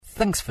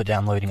Thanks for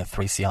downloading a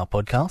 3CR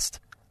podcast.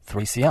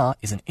 3CR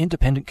is an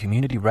independent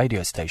community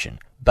radio station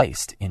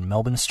based in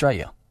Melbourne,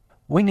 Australia.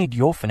 We need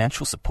your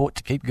financial support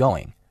to keep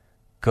going.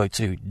 Go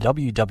to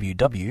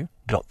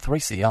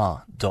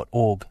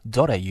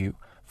www.3cr.org.au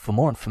for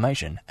more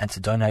information and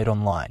to donate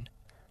online.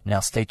 Now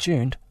stay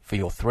tuned for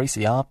your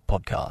 3CR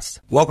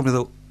podcast. Welcome to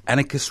the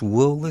Anarchist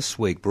World This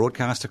Week,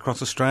 broadcast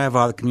across Australia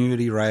via the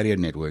Community Radio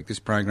Network. This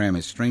program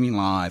is streaming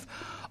live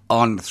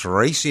on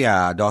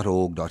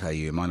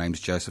 3cr.org.au. My name's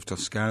Joseph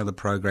Toscano. The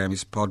program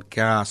is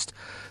podcast.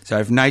 So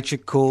if nature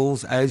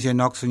calls, Asia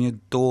knocks on your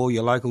door,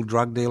 your local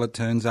drug dealer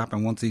turns up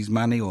and wants his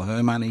money or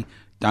her money,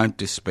 don't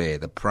despair.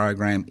 The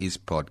program is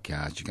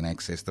podcast. You can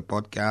access the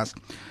podcast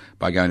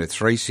by going to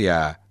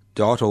 3cr.org.au.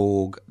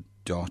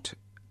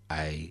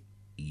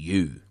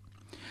 You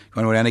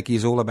know what anarchy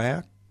is all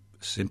about?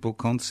 Simple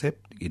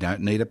concept. You don't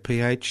need a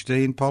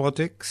PhD in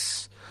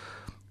politics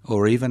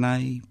or even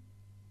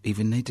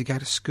need to go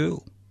to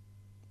school.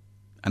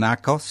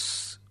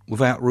 Anarchos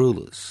without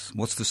rulers.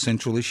 What's the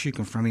central issue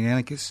confronting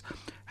anarchists?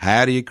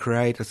 How do you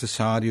create a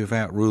society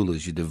without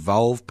rulers? You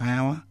devolve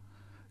power,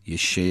 you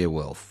share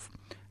wealth.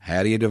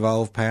 How do you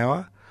devolve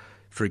power?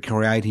 Through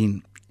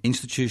creating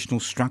institutional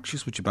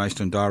structures which are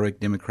based on direct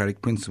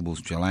democratic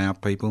principles to allow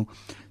people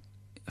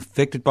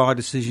affected by a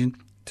decision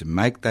to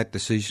make that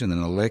decision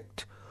and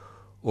elect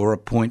or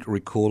appoint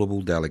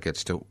recallable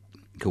delegates to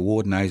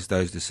coordinate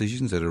those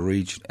decisions at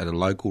a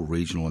local,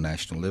 regional or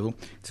national level.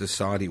 It's a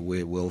society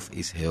where wealth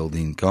is held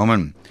in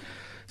common.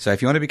 So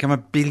if you want to become a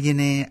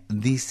billionaire,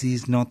 this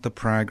is not the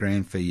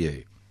program for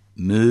you.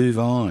 Move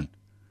on.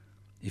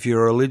 If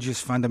you're a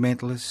religious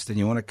fundamentalist and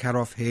you want to cut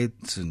off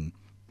heads, and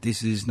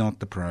this is not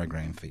the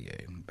program for you.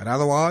 But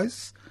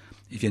otherwise,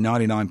 if you're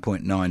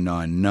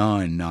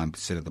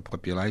 99.9999% of the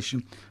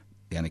population,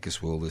 the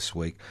Anarchist World This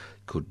Week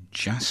could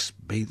just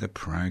be the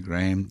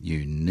program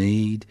you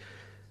need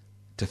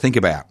to think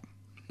about,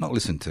 not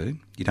listen to.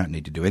 You don't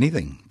need to do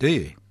anything, do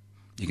you?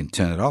 You can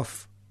turn it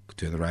off,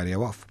 turn the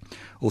radio off.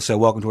 Also,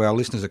 welcome to our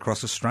listeners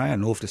across Australia,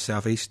 north to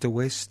south, east to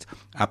west,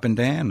 up and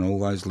down, all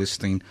those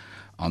listening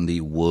on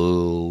the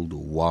World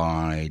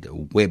Wide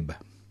Web.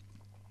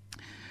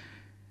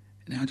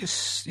 Now,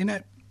 just,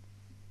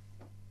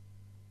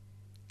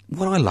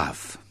 what I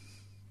love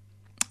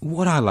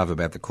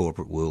about the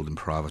corporate world and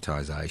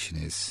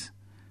privatisation is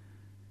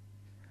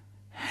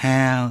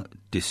how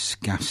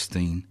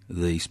disgusting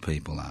these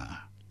people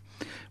are.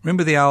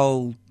 Remember the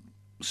old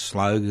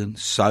slogan,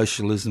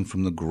 socialism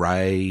from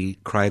the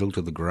cradle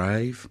to the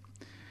grave?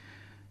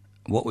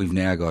 What we've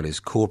now got is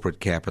corporate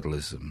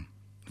capitalism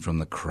from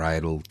the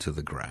cradle to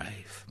the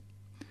grave.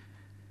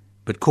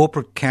 But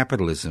corporate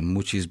capitalism,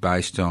 which is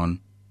based on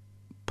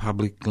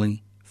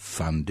publicly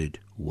funded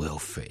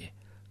welfare,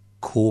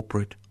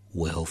 corporate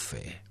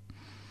welfare.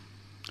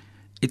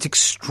 It's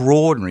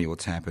extraordinary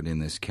what's happened in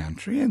this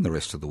country and the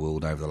rest of the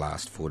world over the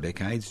last 4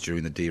 decades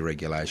during the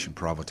deregulation,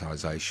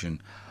 privatisation,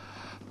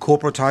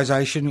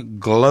 corporatisation,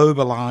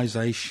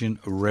 globalisation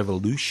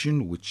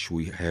revolution, which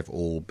we have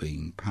all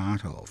been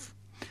part of.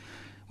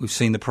 We've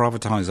seen the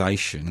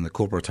privatisation and the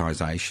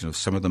corporatisation of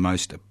some of the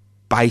most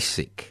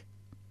basic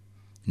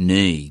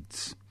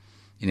needs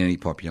in any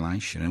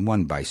population. And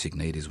one basic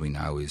need, as we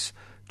know, is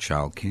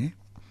childcare.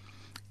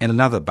 And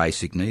another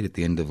basic need at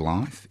the end of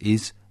life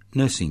is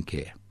nursing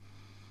care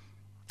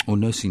or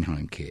nursing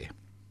home care.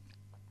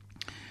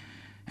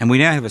 And we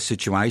now have a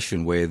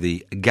situation where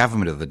the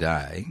government of the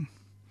day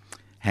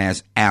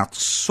has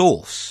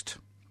outsourced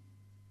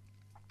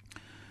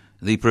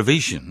the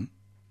provision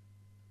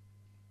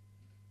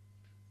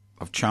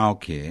of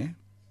childcare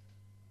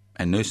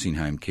and nursing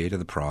home care to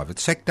the private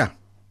sector.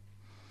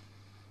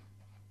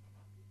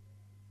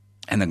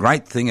 And the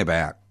great thing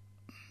about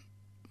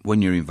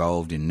when you're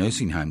involved in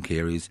nursing home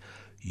care is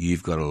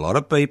you've got a lot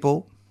of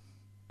people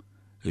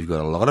who've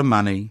got a lot of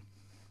money,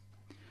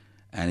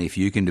 and if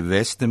you can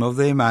divest them of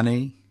their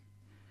money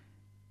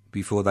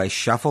before they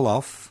shuffle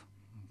off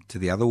to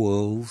the other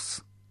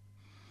worlds,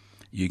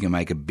 you can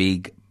make a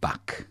big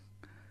buck,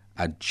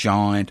 a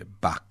giant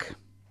buck.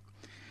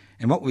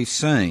 And what we've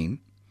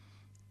seen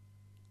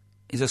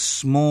is a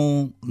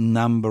small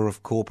number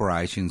of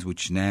corporations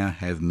which now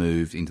have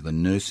moved into the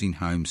nursing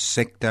home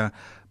sector,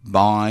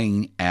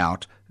 buying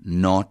out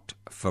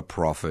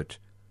not-for-profit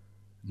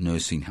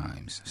nursing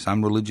homes,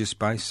 some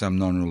religious-based, some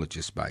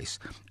non-religious-based,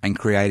 and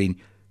creating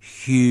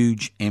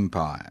huge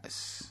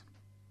empires.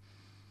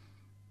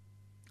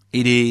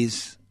 It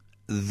is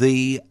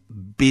the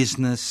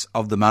business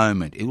of the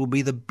moment. It will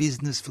be the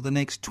business for the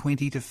next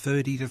 20 to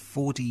 30 to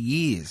 40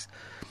 years.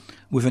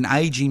 With an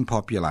ageing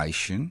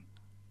population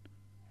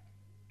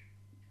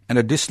and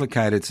a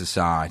dislocated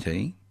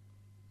society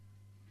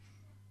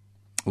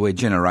where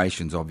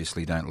generations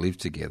obviously don't live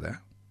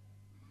together,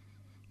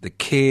 the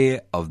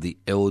care of the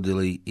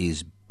elderly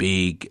is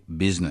big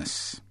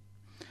business.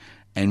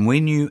 And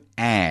when you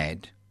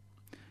add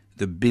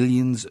the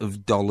billions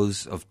of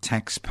dollars of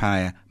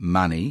taxpayer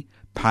money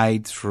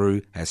paid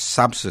through as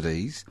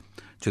subsidies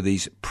to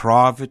these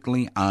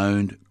privately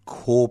owned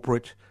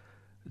corporate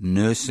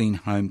nursing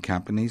home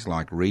companies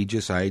like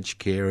Regis Aged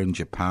Care and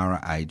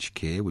Japara Aged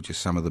Care, which are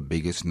some of the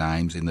biggest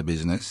names in the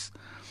business,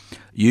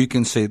 you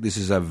can see this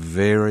is a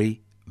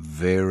very,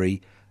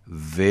 very,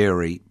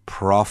 very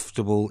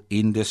profitable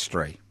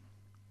industry.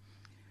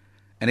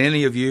 And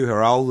any of you who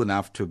are old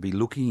enough to be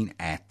looking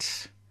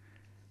at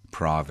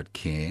private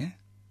care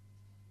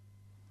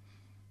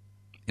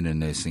in a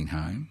nursing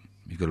home,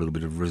 you've got a little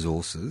bit of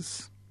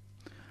resources,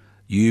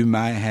 you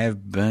may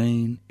have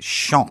been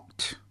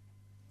shocked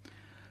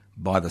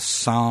by the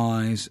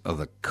size of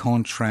the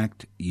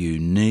contract you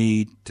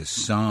need to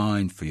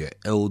sign for your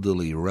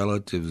elderly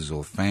relatives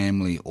or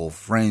family or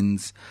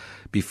friends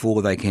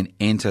before they can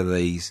enter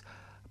these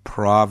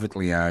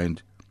privately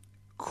owned,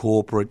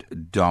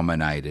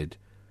 corporate-dominated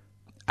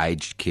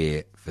aged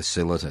care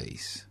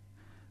facilities.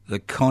 The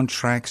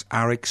contracts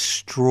are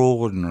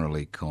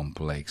extraordinarily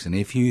complex, and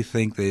if you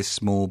think there's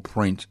small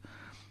print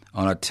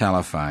on a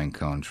telephone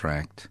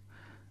contract,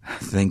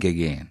 think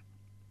again.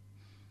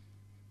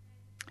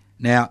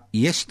 Now,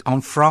 yes,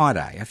 on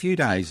Friday, a few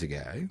days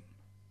ago,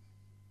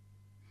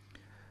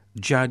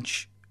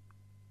 Judge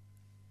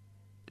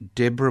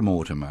Deborah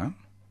Mortimer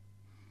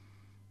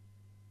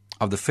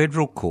of the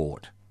Federal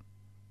Court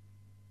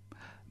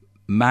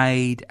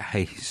made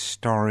a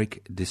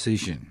historic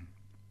decision.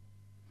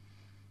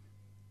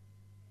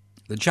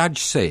 The judge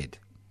said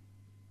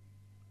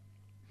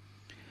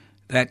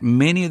that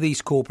many of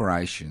these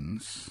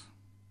corporations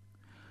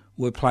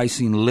were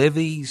placing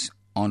levies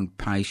on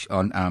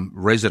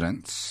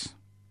residents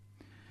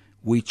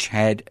which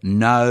had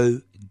no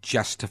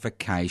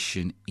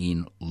justification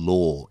in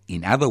law.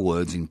 In other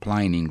words, in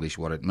plain English,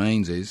 what it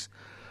means is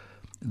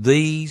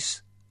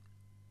these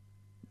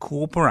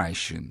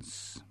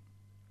corporations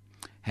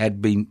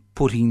had been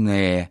putting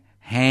their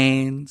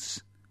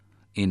hands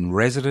in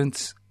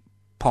residents'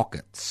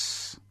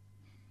 pockets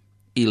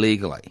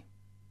illegally,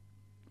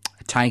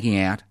 taking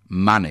out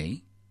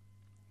money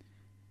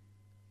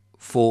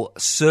for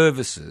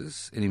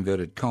services, in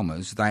inverted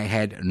commas, they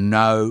had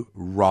no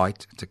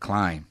right to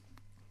claim.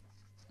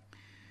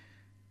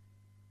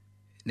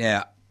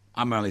 Now,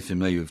 I'm only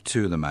familiar with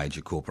two of the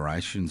major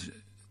corporations,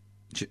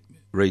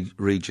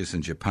 Regis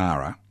and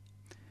Japara,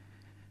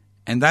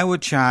 and they were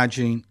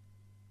charging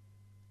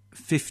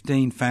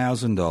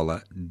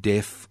 $15,000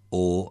 death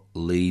or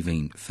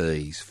leaving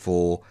fees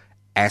for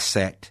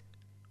asset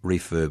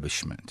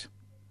refurbishment.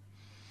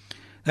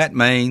 That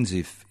means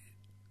if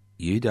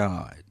you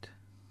died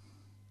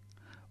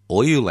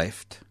or you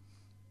left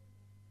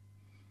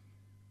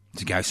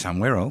to go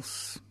somewhere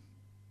else,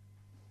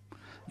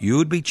 you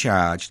would be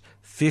charged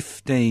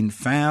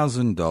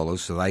 $15,000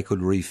 so they could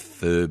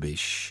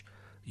refurbish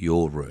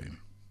your room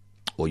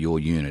or your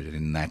unit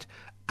in that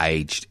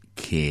aged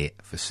care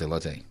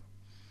facility.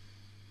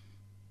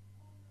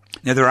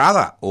 Now, there are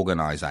other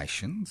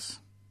organisations,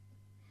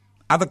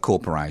 other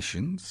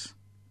corporations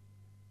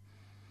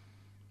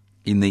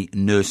in the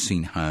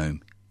nursing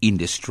home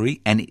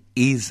industry, and it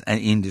is an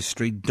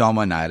industry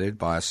dominated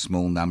by a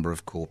small number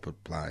of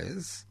corporate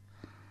players.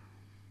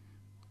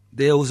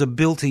 There was a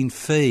built-in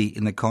fee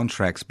in the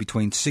contracts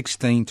between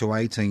 $16 to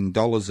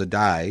 $18 a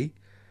day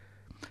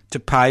to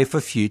pay for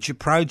future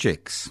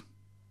projects.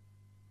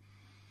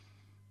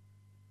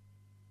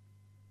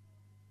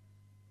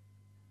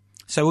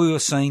 So we were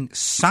seeing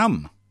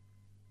some,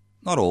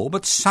 not all,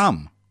 but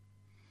some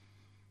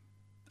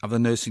of the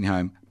nursing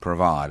home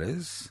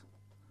providers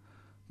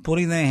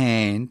putting their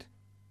hand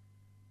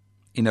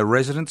in a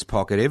resident's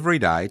pocket every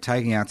day,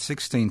 taking out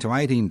 $16 to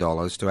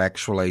 $18 to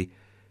actually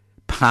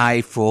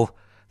pay for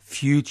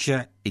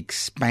future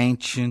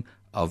expansion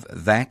of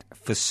that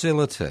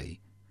facility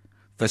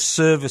for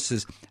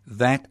services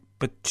that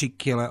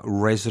particular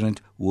resident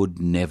would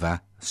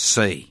never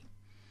see.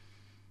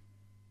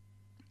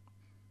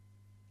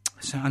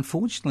 So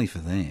unfortunately for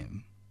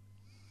them,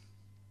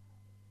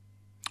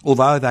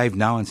 although they've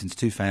known since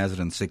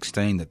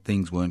 2016 that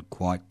things weren't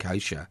quite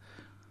kosher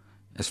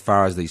as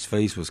far as these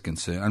fees was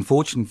concerned,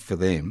 unfortunately for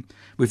them,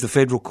 with the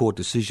federal court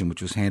decision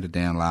which was handed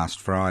down last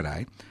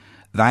Friday,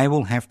 they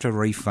will have to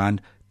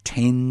refund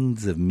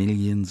tens of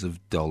millions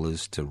of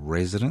dollars to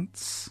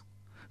residents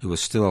who are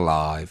still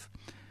alive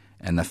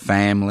and the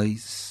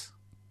families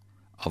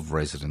of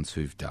residents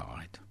who've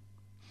died.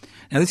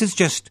 Now, this is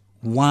just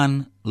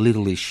one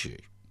little issue.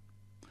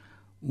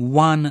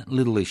 One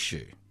little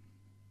issue.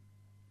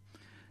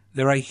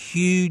 There are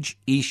huge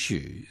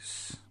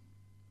issues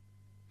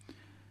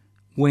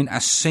when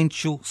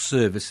essential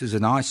services,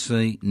 and I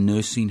see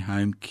nursing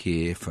home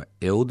care for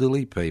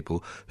elderly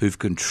people who've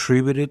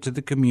contributed to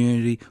the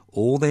community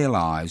all their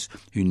lives,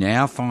 who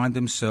now find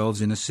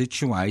themselves in a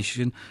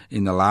situation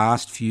in the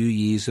last few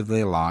years of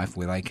their life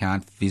where they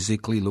can't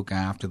physically look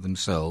after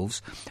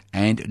themselves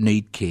and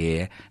need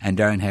care and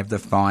don't have the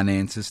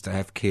finances to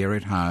have care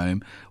at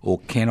home, or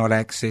cannot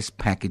access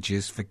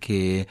packages for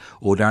care,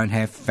 or don't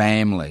have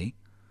family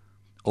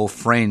or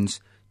friends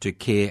to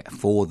care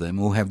for them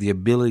or have the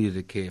ability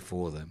to care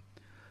for them.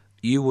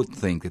 You would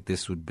think that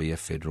this would be a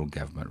federal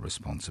government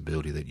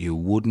responsibility, that you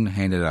wouldn't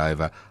hand it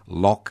over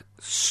lock,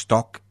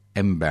 stock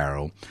and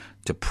barrel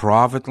to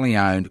privately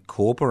owned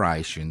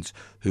corporations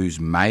whose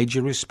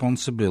major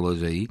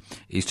responsibility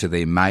is to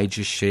their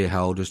major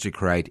shareholders to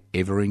create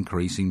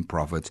ever-increasing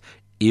profits,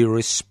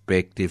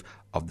 irrespective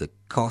of the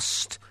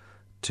cost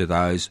to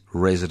those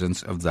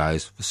residents of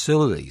those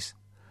facilities.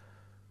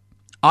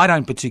 I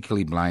don't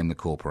particularly blame the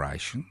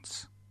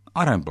corporations.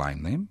 I don't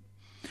blame them.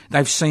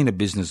 They've seen a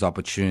business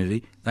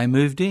opportunity. They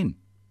moved in.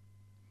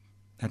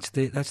 That's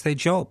their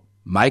job.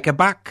 Make a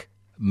buck.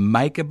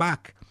 Make a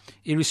buck.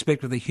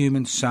 Irrespective of the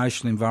human,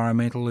 social,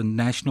 environmental and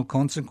national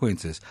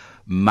consequences.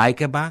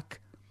 Make a buck.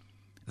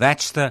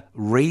 That's the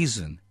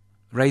raison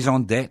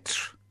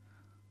d'etre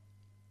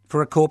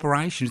for a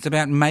corporation. It's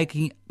about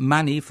making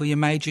money for your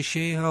major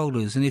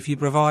shareholders. And if you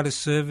provide a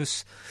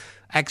service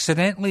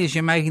accidentally as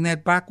you're making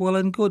that buck, well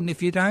and good. And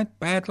if you don't,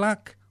 bad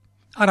luck.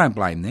 I don't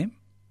blame them.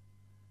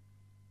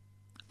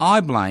 I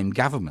blame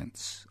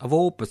governments of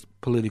all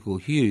political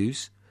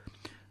hues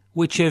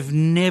which have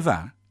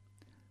never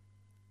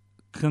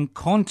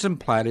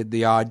contemplated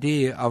the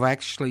idea of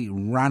actually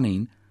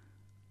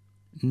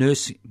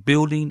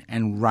building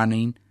and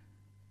running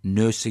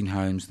nursing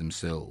homes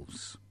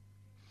themselves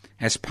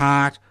as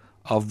part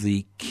of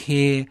the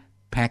care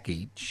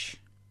package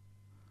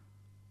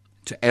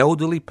to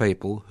elderly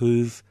people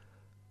who've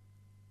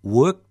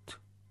worked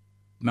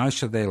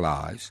most of their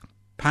lives,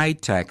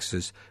 paid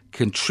taxes,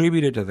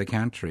 contributed to the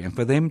country, and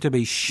for them to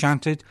be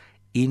shunted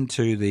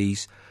into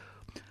these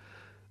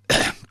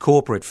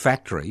corporate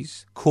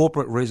factories,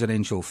 corporate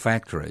residential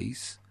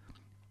factories,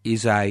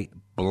 is a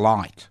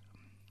blight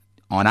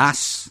on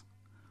us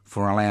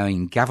for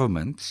allowing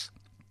governments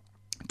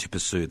to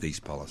pursue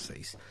these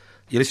policies.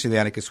 You're listening to The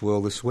Anarchist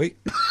World this week.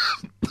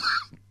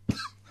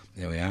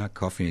 There we are,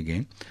 coughing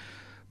again.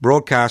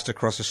 Broadcast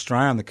across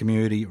Australia on the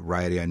Community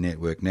Radio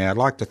Network. Now, I'd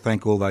like to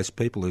thank all those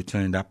people who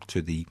turned up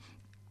to the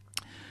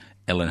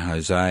Ellen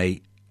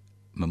Jose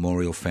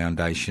Memorial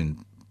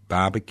Foundation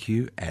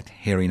barbecue at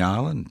Herring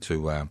Island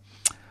to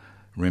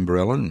remember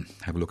Ellen,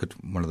 have a look at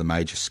one of the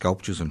major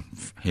sculptures on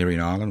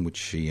Herring Island, which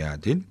she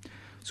did.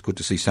 It's good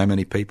to see so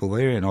many people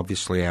there, and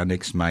obviously our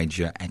next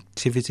major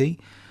activity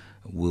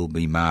will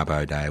be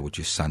Mabo Day, which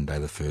is Sunday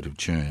the 3rd of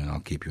June, and I'll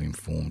keep you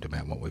informed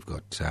about what we've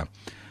got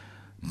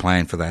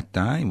planned for that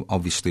day.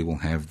 Obviously we'll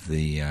have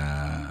the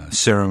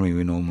ceremony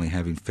we normally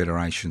have in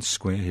Federation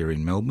Square here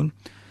in Melbourne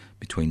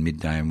between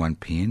midday and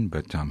 1pm,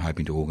 but I'm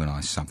hoping to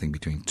organise something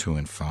between 2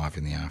 and 5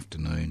 in the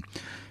afternoon,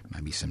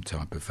 maybe some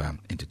type of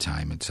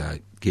entertainment. So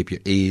keep your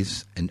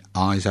ears and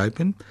eyes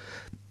open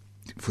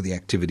for the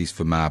activities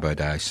for Mabo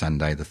Day,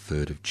 Sunday the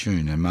 3rd of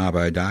June. And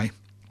Mabo Day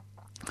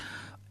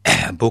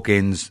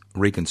bookends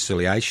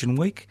Reconciliation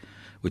Week,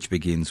 which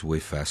begins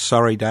with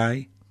Sorry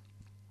Day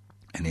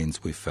and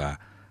ends with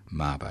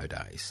Mabo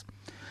Days.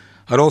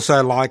 I'd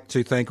also like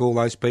to thank all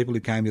those people who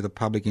came to the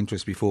Public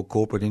Interest Before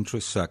Corporate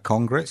Interests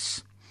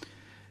Congress.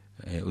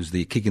 It was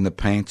the kick in the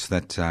pants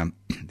that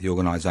the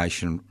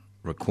organisation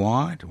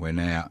required. We're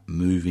now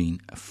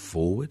moving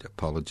forward.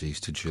 Apologies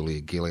to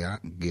Julia Gillard.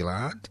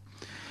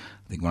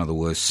 I think one of the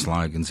worst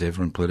slogans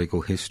ever in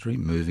political history,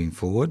 moving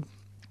forward.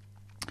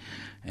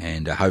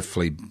 And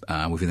hopefully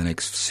within the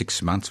next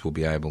 6 months we'll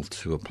be able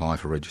to apply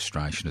for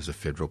registration as a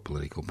federal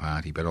political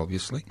party. But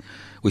obviously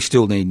we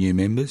still need new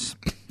members.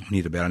 We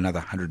need about another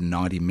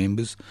 190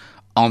 members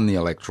on the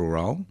electoral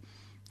roll.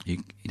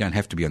 You don't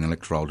have to be on the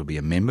electoral roll to be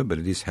a member, but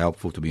it is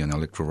helpful to be on the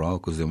electoral roll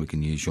because then we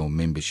can use your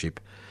membership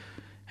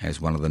as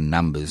one of the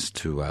numbers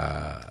to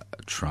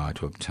try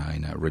to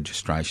obtain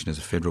registration as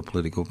a federal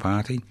political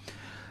party.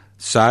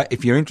 So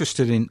if you're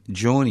interested in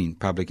joining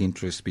Public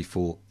Interest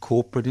Before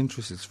Corporate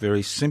Interest, it's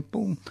very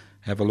simple.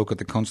 Have a look at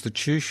the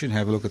Constitution,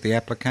 have a look at the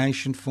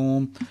application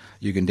form.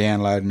 You can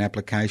download an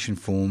application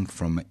form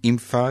from you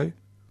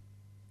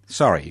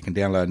can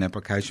download an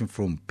application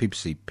form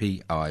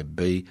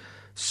PIBCI,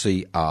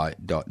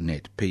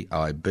 pibci.net,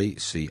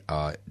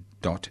 pibci.net.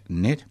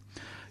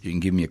 You can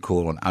give me a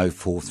call on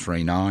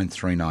 0439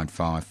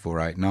 395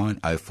 489,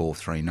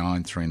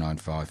 0439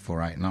 395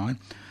 489.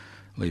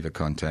 Leave a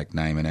contact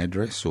name and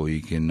address, or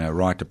you can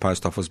write to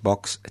Post Office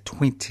Box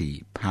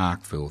 20,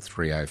 Parkville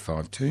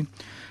 3052,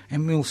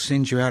 and we'll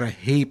send you out a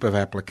heap of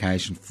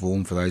application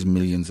form for those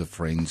millions of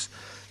friends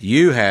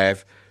you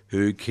have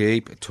who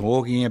keep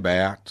talking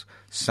about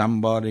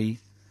somebody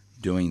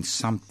doing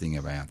something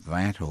about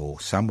that, or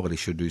somebody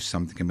should do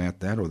something about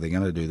that, or they're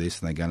going to do this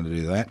and they're going to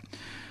do that.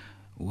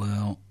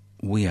 Well,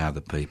 we are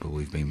the people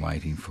we've been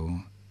waiting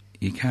for.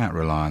 You can't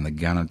rely on the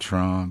Gunner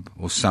tribe,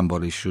 or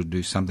somebody should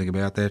do something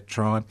about that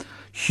tribe.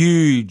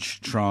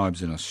 Huge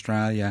tribes in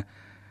Australia,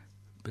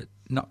 but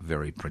not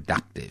very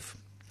productive.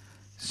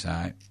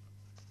 So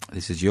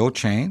this is your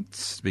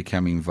chance to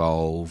become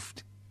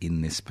involved in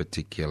this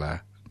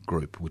particular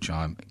group, which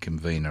I'm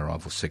convener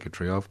of or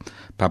secretary of,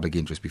 Public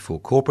Interest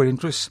Before Corporate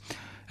Interests.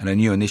 And a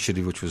new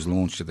initiative which was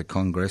launched at the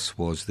Congress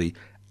was the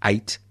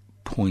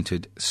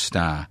 8-Pointed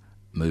Star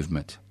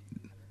movement.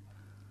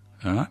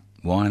 All right.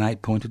 Why an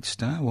 8-pointed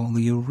star? Well,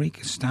 the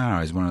Eureka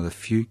Star is one of the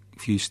few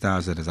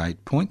stars that has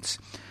 8 points.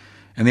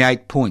 And the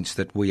 8 points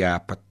that we are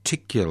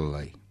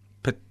particularly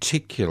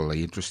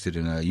particularly interested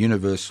in a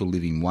universal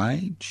living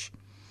wage,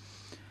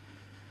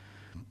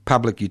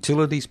 public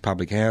utilities,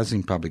 public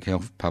housing, public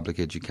health, public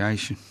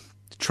education,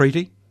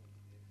 treaty,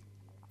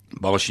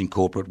 abolishing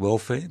corporate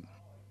welfare,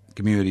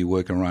 community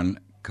worker-run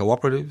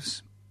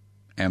cooperatives,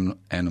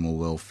 animal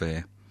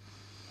welfare,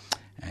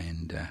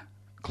 and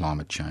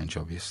climate change,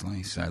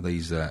 obviously. So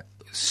these are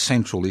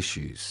central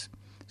issues.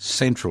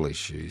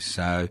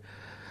 So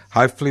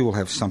hopefully we'll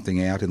have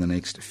something out in the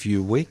next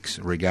few weeks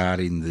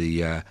regarding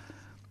the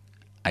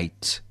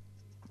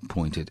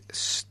 8-pointed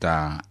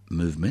star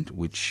movement,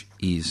 which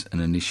is an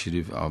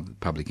initiative of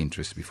public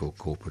interest before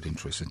corporate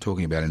interest. And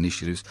talking about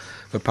initiatives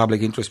for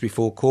public interest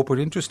before corporate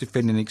interest,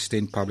 Defend and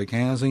Extend Public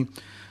Housing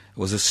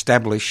was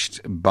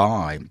established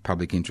by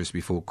public interest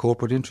before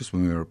corporate interest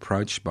when we were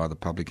approached by the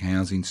public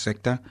housing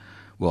sector.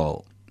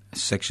 Well,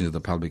 sections of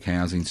the public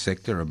housing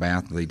sector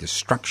about the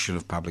destruction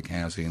of public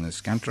housing in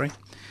this country.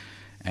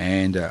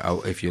 And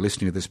if you're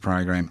listening to this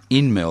program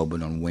in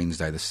Melbourne on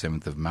Wednesday the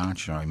 7th of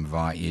March, I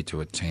invite you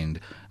to attend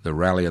the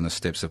rally on the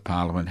steps of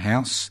Parliament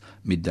House,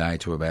 midday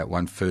to about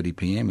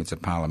 1:30pm. It's a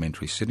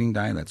parliamentary sitting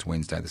day. That's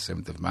Wednesday the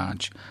 7th of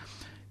March.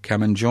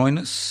 Come and join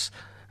us.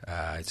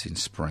 It's in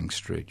Spring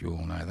Street, you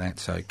all know that,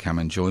 so come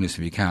and join us.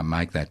 If you can't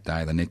make that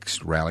day, the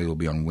next rally will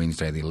be on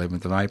Wednesday the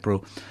 11th of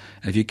April.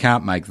 And if you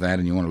can't make that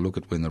and you want to look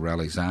at when the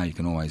rallies are, you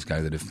can always go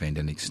to the Defend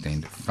and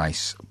Extend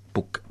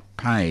Facebook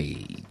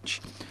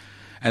page.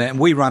 And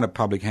we run a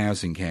public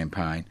housing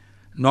campaign,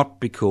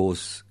 not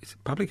because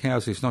public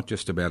housing is not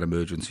just about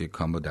emergency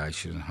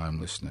accommodation and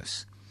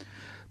homelessness.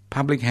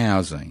 Public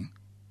housing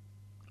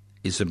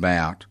is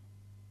about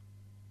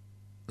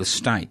the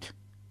state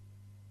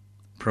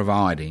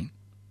providing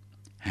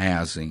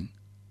housing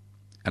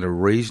at a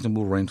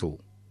reasonable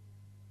rental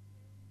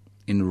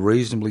in a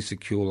reasonably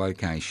secure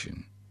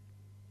location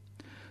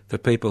for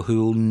people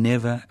who will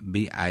never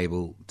be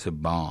able to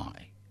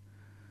buy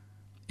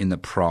in the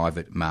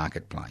private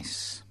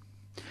marketplace.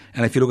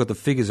 And if you look at the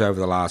figures over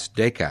the last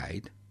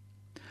decade,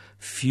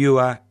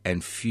 fewer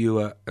and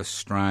fewer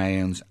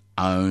Australians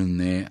own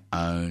their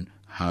own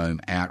home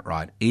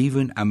outright,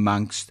 even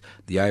amongst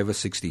the over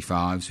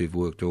 65s who've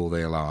worked all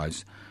their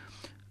lives.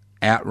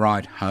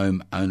 Outright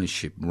home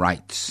ownership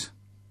rates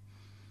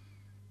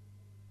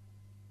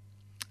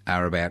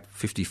are about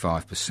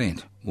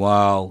 55%,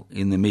 while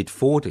in the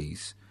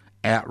mid-40s,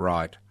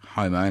 outright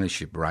home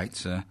ownership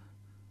rates are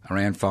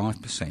around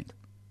 5%.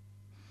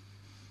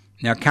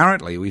 Now,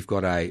 currently, we've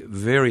got a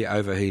very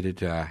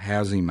overheated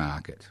housing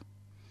market,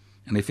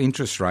 and if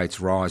interest rates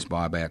rise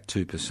by about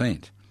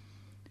 2%,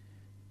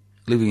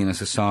 living in a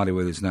society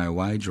where there's no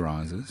wage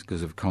rises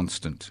because of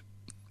constant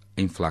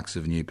influx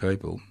of new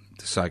people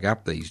to soak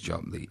up these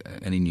jobs,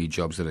 any new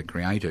jobs that are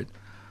created,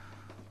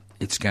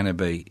 it's going to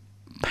be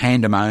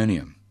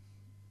pandemonium.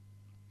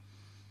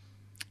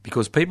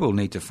 Because people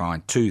need to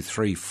find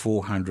 $200,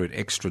 $300, $400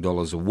 extra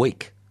dollars a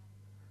week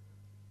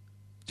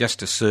just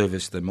to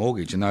service the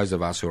mortgage. And those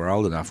of us who are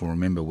old enough will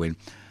remember when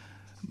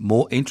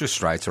more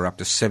interest rates are up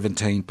to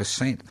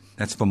 17%.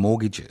 That's for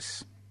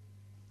mortgages.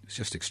 It's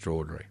just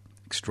extraordinary.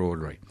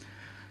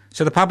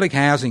 So the public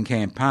housing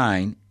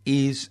campaign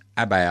is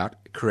about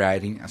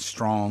creating a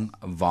strong,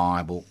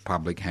 viable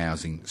public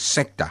housing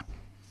sector.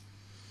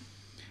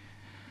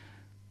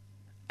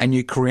 And if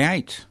you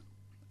create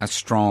a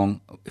strong,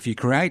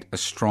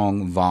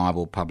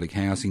 viable public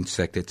housing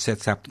sector, it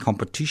sets up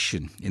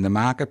competition in the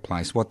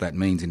marketplace. What that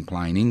means in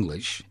plain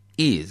English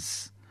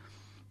is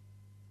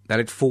that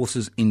it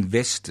forces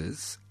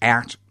investors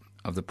out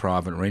of the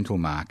private rental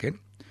market,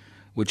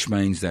 which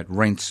means that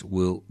rents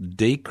will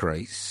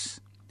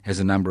decrease as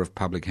the number of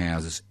public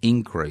houses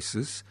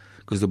increases,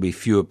 because there'll be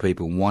fewer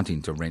people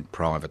wanting to rent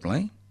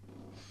privately.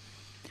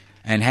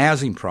 And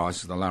housing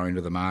prices at the lower end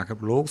of the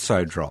market will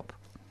also drop,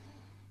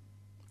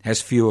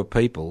 as fewer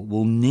people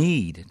will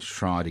need to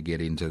try to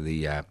get into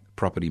the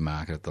property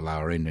market at the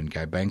lower end and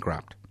go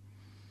bankrupt.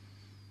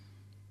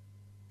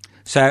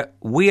 So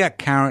we are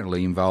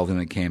currently involved in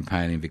a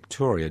campaign in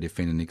Victoria,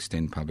 Defend and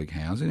Extend Public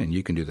Housing, and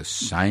you can do the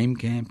same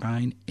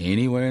campaign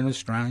anywhere in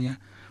Australia.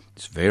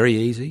 It's very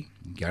easy.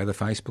 Go to the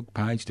Facebook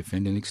page,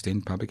 Defend and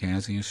Extend Public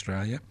Housing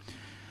Australia.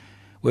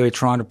 We're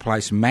trying to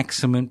place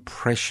maximum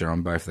pressure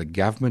on both the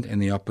government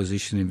and the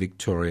opposition in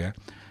Victoria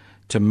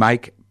to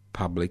make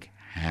public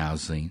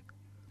housing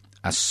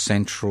a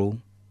central,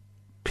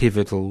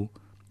 pivotal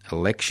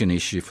election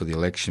issue for the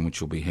election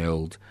which will be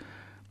held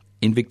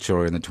in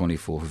Victoria on the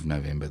 24th of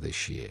November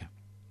this year.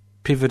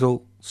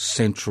 Pivotal,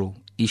 central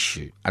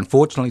issue.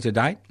 Unfortunately, to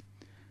date,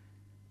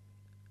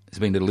 there's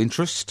been little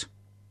interest,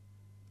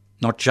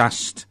 not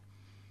just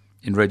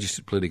in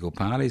registered political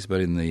parties, but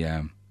in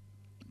the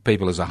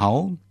people as a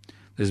whole.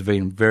 There's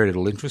been very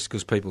little interest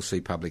because people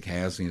see public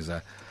housing as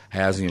a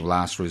housing of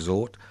last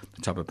resort,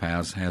 the type of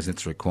housing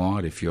that's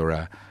required if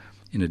you're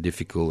in a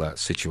difficult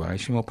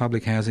situation. Well,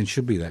 public housing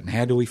should be that. And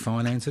how do we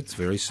finance it? It's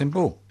very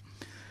simple.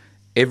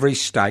 Every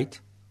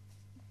state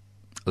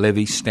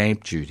levies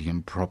stamp duty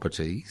on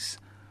properties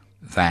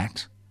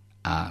that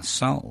are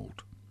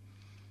sold.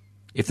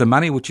 If the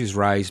money which is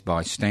raised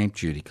by stamp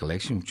duty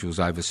collection, which was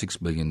over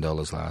 $6 billion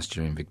last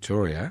year in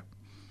Victoria,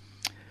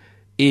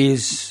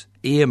 is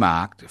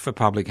earmarked for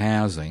public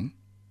housing,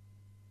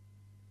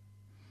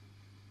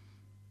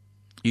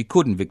 you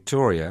could in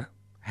Victoria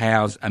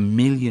house 1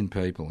 million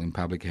people in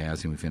public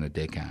housing within a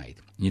decade.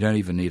 You don't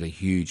even need a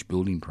huge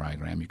building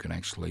program. You can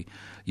actually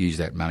use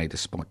that money to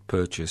spot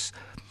purchase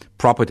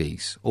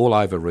properties all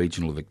over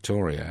regional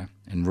Victoria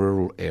and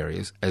rural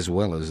areas, as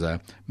well as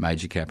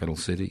major capital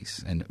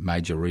cities and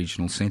major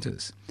regional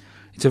centres.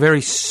 It's a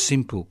very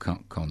simple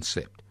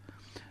concept.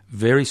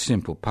 Very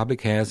simple.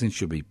 Public housing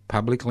should be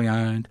publicly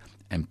owned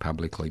and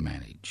publicly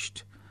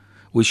managed.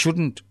 We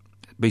shouldn't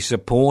be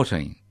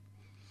supporting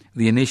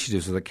the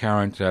initiatives of the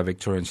current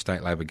Victorian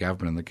State Labor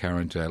government and the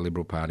current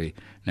Liberal Party,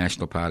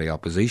 National Party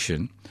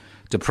opposition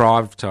to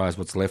privatise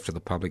what's left of the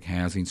public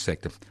housing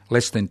sector.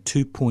 Less than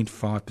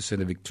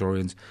 2.5% of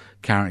Victorians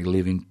currently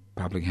live in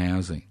public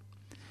housing.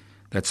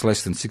 That's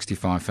less than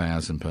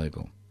 65,000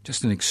 people.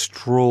 Just an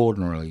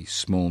extraordinarily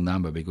small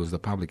number, because the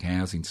public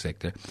housing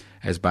sector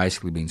has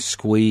basically been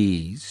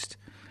squeezed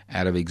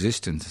out of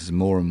existence as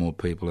more and more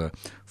people are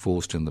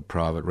forced in the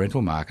private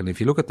rental market. And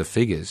if you look at the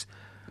figures,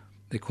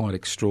 they're quite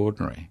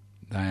extraordinary.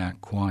 They are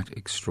quite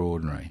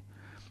extraordinary.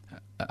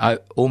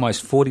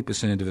 Almost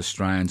 40% of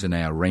Australians are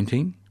now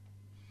renting.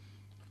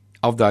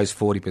 Of those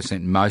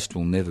 40%, most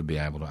will never be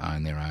able to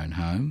own their own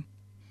home.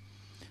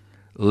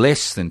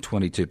 Less than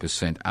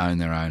 22% own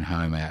their own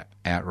home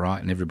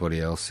outright, and everybody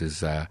else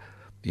is,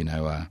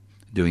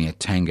 doing a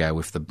tango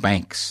with the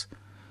banks,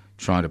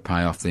 trying to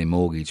pay off their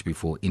mortgage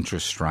before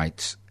interest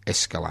rates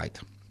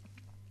escalate.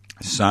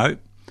 So,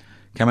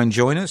 come and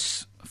join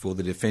us for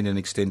the Defend and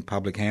Extend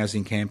Public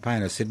Housing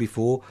campaign. I said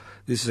before,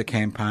 this is a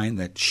campaign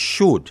that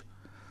should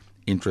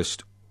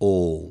interest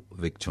all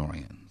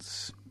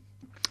Victorians.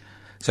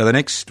 So the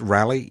next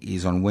rally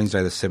is on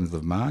Wednesday the 7th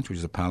of March, which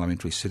is a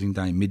parliamentary sitting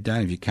day, midday.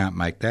 And if you can't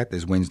make that,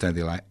 there's Wednesday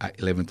the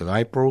 11th of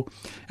April.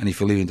 And if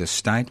you live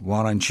interstate,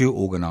 why don't you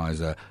organise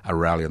a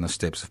rally on the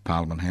steps of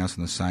Parliament House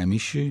on the same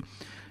issue?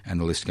 And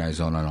the list goes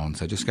on and on.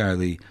 So just go to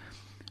the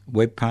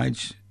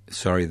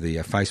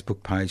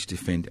Facebook page,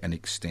 Defend and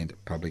Extend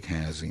Public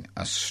Housing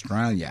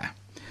Australia.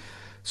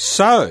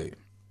 So,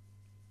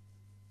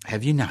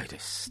 have you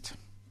noticed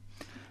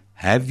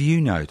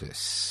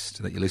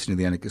that you're listening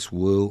to The Anarchist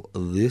World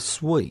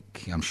this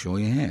week? I'm sure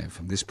you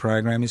have. This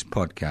program is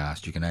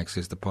podcast. You can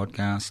access the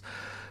podcast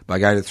by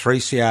going to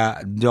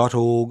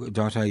 3cr.org.au.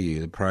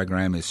 The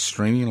program is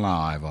streaming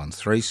live on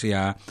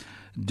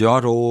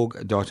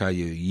 3cr.org.au.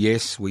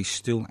 Yes, we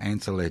still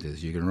answer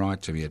letters. You can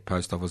write to me at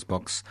Post Office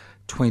Box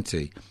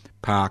 20,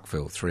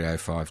 Parkville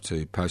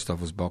 3052, Post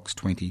Office Box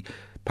 20,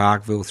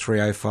 Parkville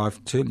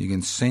 3052. You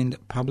can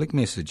send public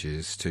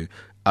messages to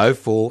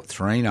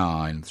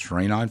 0439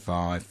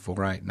 395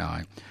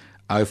 489,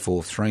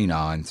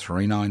 0439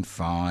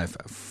 395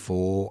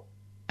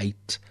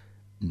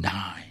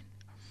 489.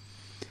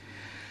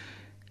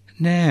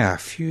 Now, a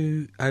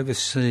few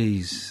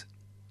overseas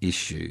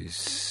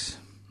issues.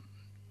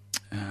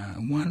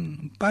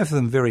 Both of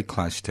them very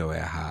close to our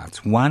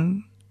hearts.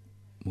 One,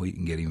 we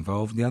can get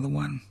involved. The other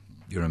one,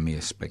 you're a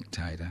mere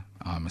spectator.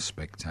 I'm a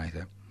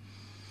spectator.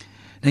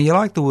 Now, you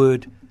like the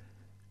word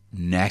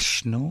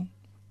National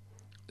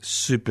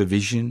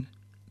Supervision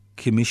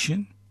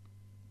Commission?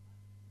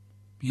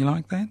 You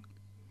like that?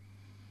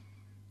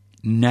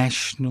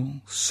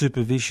 National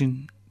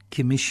Supervision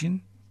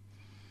Commission?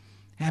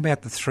 How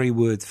about the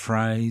three-word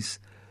phrase,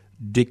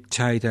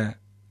 dictator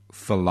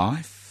for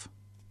life?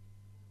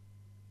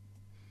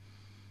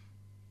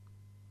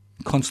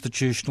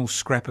 Constitutional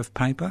scrap of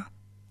paper?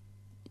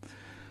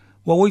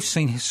 Well, we've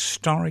seen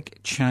historic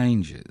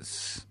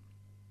changes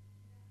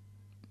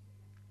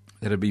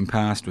that have been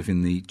passed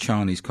within the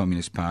Chinese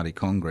Communist Party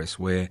Congress,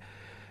 where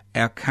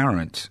our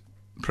current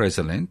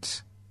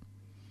president,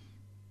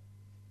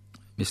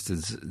 Mr.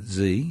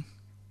 Xi,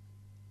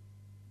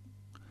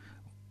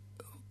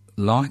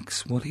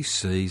 likes what he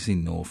sees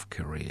in North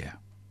Korea.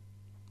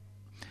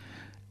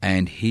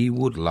 And he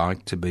would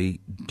like to be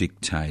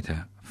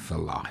dictator for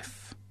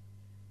life.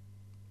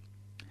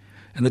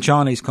 And the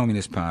Chinese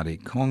Communist Party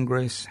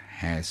Congress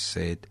has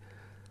said,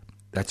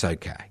 that's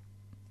okay.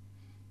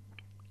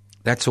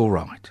 That's all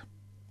right.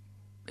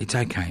 It's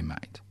okay,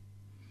 mate.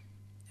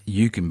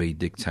 You can be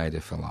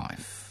dictator for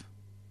life.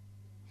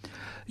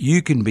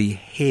 You can be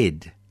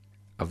head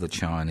of the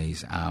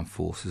Chinese armed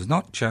forces,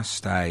 not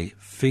just a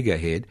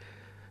figurehead,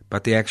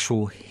 but the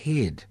actual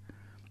head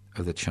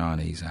of the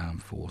Chinese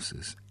armed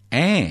forces.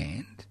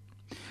 And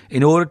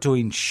in order to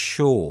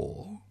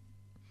ensure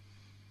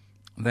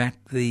that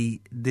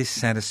the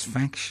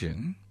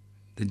dissatisfaction,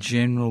 the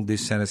general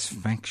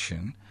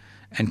dissatisfaction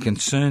and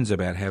concerns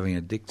about having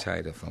a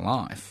dictator for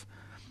life,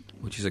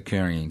 which is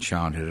occurring in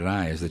China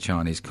today as the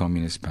Chinese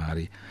Communist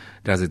Party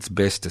does its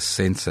best to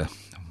censor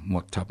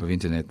what type of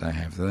internet they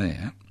have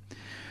there,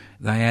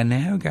 they are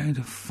now going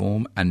to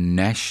form a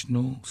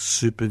National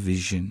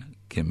Supervision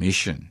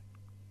Commission,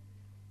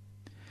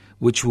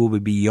 which will be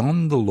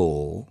beyond the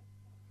law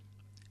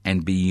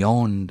and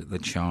beyond the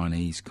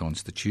Chinese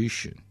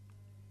Constitution.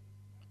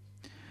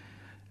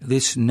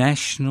 this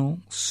National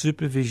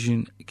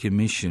Supervision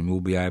Commission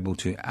will be able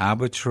to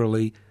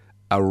arbitrarily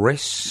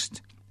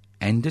arrest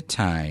and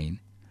detain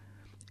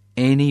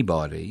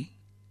anybody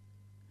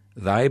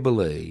they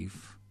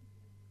believe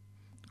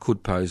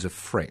could pose a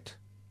threat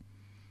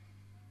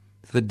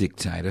to the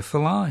dictator for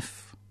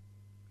life.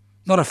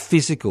 Not a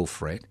physical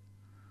threat,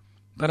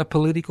 but a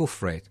political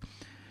threat.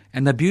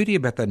 And the beauty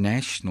about the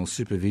National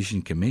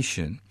Supervision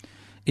Commission,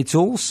 it's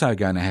also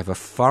going to have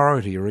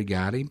authority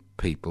regarding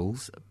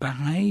people's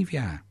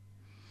behaviour.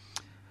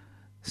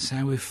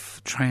 So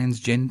if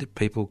transgender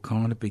people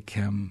kind of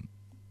become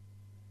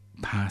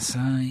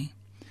passé,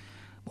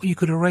 well, you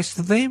could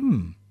arrest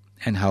them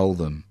and hold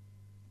them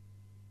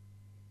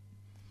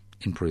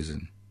in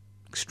prison.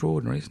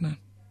 Extraordinary, isn't it?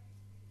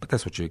 But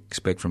that's what you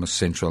expect from a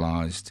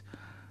centralised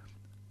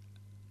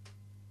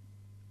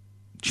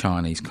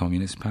Chinese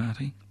Communist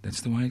Party.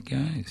 That's the way it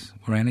goes.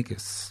 We're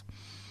anarchists.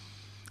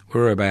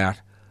 We're about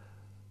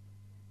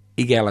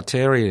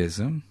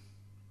egalitarianism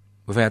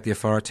without the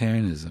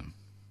authoritarianism.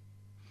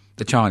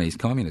 The Chinese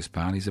Communist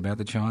Party is about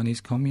the Chinese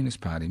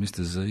Communist Party.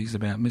 Mr. Z is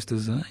about Mr.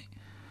 Z.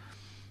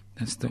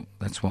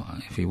 That's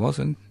why, if he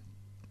wasn't,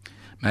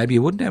 maybe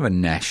you wouldn't have a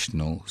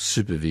National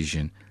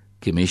Supervision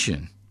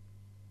Commission.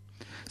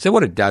 So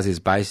what it does is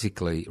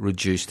basically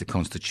reduce the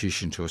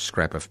Constitution to a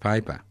scrap of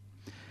paper.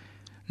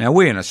 Now,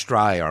 we in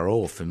Australia are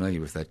all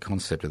familiar with that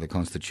concept of the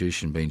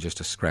Constitution being just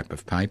a scrap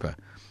of paper.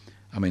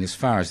 I mean, as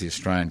far as the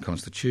Australian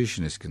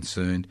Constitution is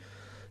concerned,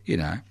 you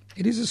know,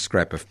 it is a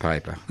scrap of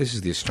paper. This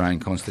is the Australian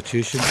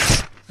Constitution.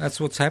 That's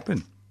what's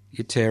happened.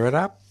 You tear it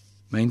up,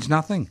 means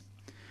nothing.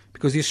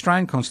 Because the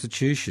Australian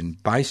Constitution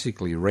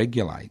basically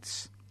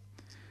regulates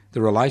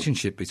the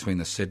relationship between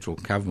the central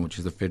government, which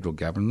is the federal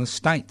government, and the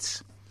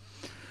states.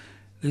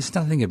 There's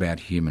nothing about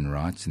human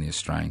rights in the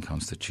Australian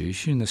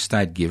Constitution. The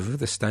state giveth,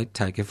 the state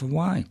taketh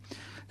away.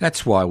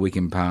 That's why we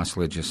can pass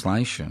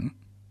legislation,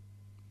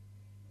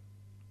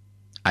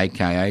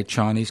 aka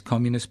Chinese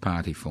Communist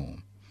Party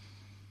form.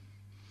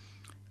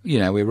 You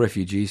know, where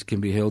refugees can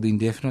be held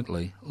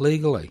indefinitely,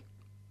 legally,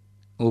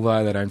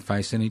 although they don't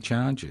face any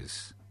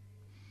charges.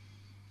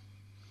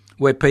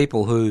 Where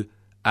people who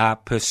are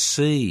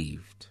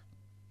perceived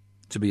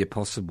to be a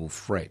possible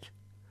threat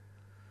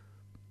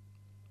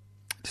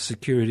to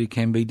security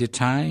can be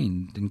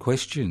detained and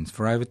questioned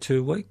for over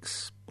 2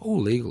 weeks.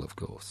 All legal, of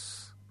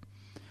course.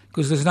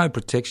 Because there's no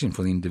protection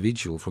for the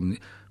individual from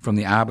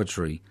the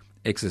arbitrary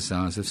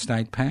exercise of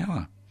state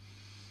power.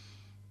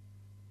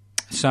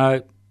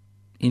 So,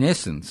 in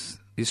essence,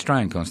 the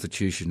Australian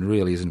Constitution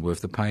really isn't worth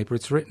the paper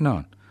it's written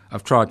on.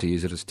 I've tried to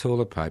use it as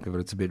toilet paper,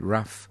 but it's a bit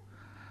rough.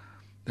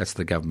 That's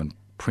the government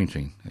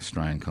printing the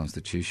Australian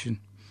Constitution.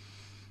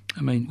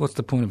 I mean, what's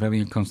the point of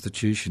having a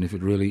constitution if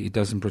it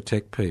doesn't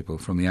protect people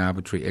from the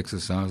arbitrary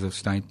exercise of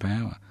state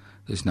power?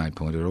 There's no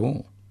point at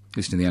all.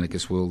 Listen to The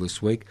Anarchist World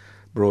this week,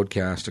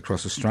 broadcast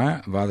across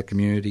Australia via the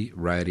Community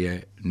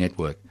Radio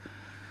Network.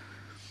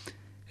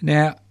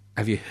 Now,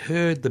 have you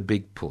heard the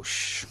big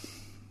push?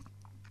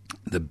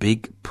 The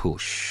big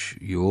push,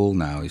 you all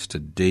know, is to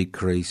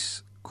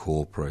decrease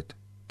corporate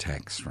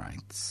tax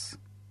rates.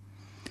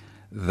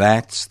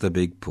 That's the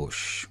big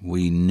push.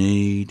 We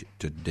need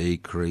to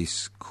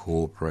decrease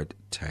corporate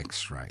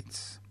tax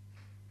rates.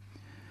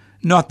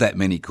 Not that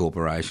many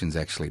corporations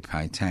actually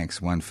pay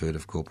tax. 1/3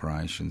 of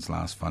corporations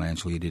last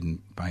financial year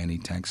didn't pay any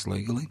tax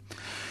legally.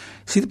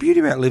 See, the beauty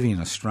about living in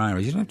Australia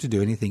is you don't have to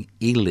do anything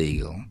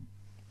illegal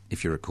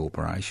if you're a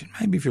corporation.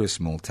 Maybe if you're a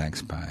small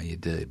taxpayer you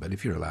do, but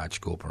if you're a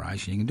large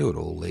corporation you can do it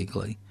all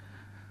legally.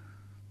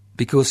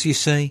 Because, you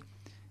see,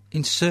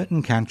 in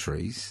certain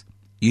countries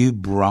you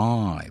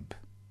bribe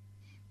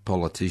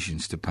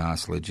politicians to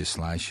pass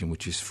legislation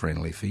which is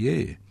friendly for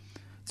you.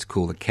 It's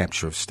called the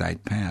capture of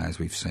state power, as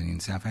we've seen in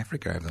South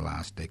Africa over the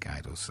last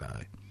decade or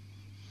so.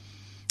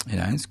 You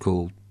know, it's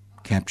called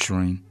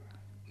capturing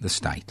the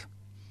state,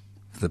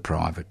 the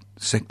private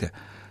sector.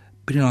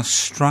 But in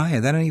Australia,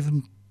 they don't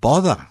even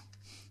bother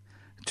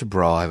to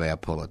bribe our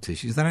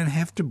politicians. They don't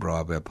have to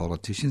bribe our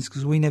politicians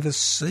because we never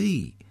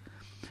see,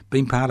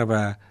 being part of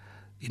a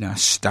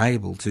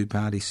stable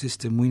two-party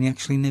system, we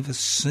actually never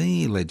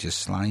see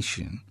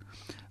legislation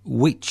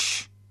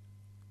which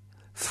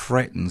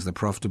threatens the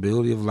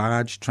profitability of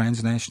large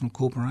transnational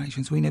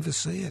corporations. We never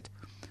see it.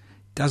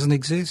 It doesn't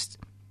exist.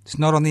 It's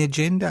not on the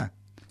agenda.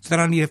 So they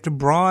don't only have to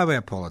bribe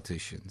our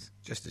politicians.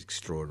 Just an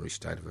extraordinary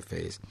state of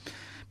affairs.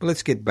 But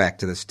let's get back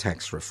to this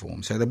tax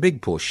reform. So the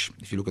big push,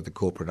 if you look at the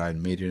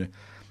corporate-owned media,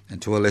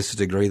 and to a lesser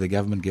degree the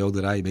government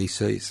gilded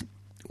ABCs,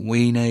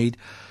 we need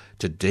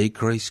to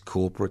decrease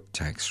corporate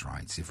tax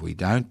rates. If we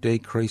don't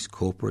decrease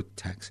corporate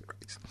tax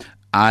rates,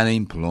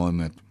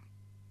 unemployment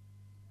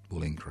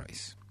will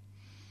increase.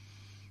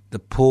 The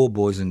poor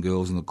boys and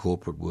girls in the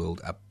corporate world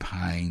are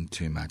paying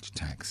too much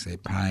tax. They're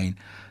paying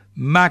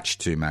much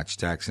too much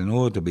tax in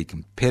order to be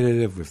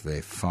competitive with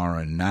their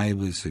foreign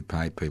neighbours who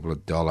pay people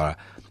 $1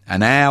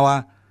 an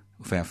hour.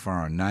 With our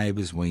foreign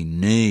neighbours, we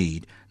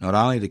need not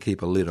only to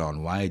keep a lid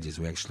on wages,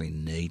 we actually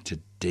need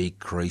to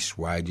decrease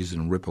wages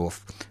and rip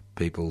off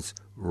people's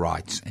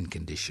rights and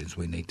conditions.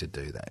 We need to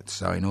do that.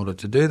 So in order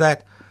to do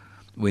that,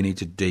 we need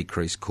to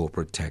decrease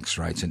corporate tax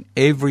rates. And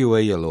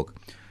everywhere you look,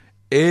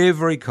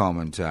 every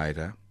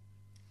commentator,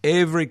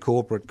 every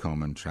corporate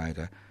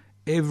commentator,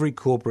 every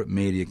corporate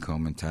media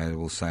commentator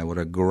will say what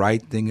a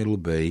great thing it'll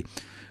be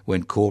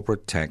when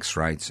corporate tax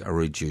rates are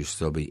reduced.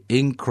 There'll be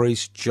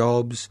increased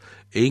jobs,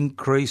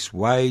 increased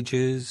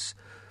wages,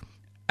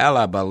 a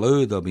la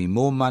Baloo, there'll be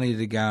more money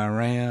to go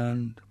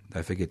around.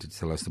 They forget to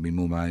tell us there'll be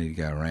more money to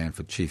go around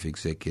for chief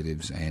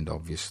executives and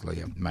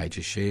obviously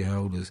major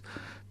shareholders.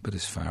 But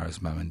as far as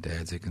mum and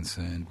dads are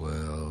concerned,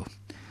 well,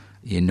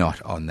 you're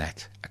not on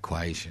that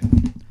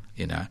equation.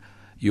 You know,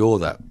 you're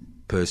the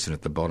person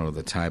at the bottom of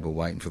the table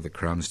waiting for the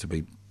crumbs to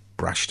be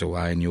brushed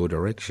away in your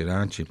direction,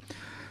 aren't you?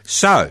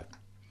 So,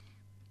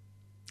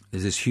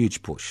 there's this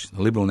huge push.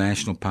 The Liberal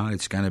National Party,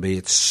 it's going to be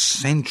its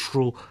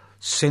central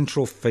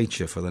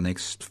feature for the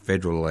next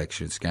federal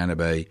election. It's going to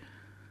be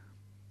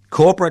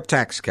corporate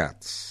tax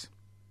cuts.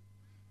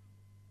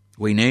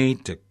 We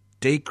need to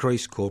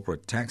decrease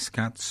corporate tax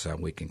cuts so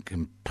we can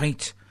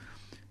compete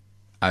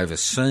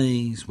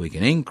overseas, we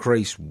can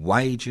increase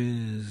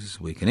wages,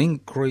 we can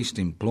increase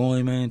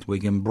employment, we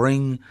can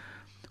bring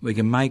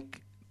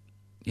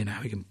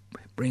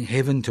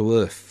heaven to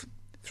earth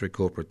through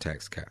corporate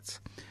tax cuts.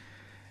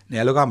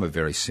 Now, look, I'm a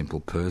very simple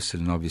person,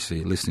 and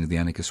obviously listening to The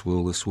Anarchist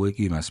World this week,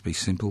 you must be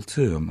simple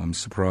too. I'm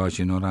surprised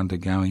you're not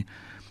undergoing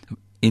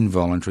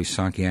involuntary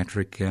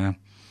psychiatric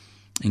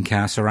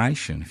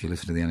incarceration if you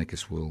listen to The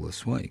Anarchist World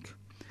this week.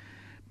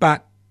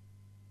 But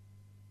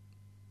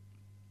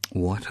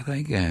what are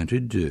they going to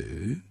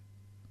do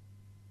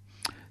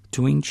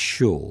to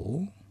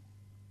ensure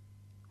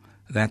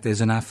that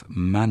there's enough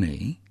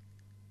money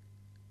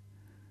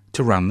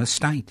to run the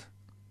state,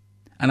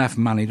 enough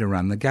money to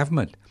run the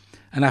government,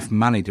 enough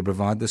money to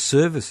provide the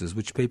services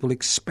which people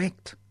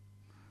expect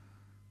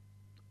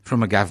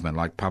from a government,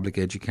 like public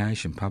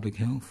education, public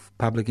health,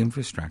 public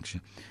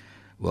infrastructure?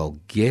 Well,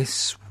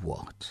 guess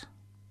what?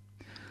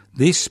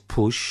 This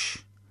push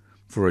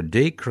for a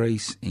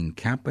decrease in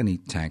company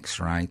tax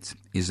rates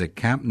is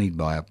accompanied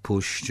by a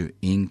push to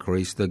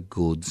increase the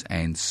goods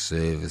and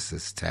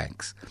services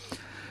tax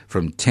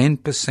from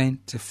 10%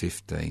 to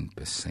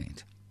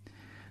 15%.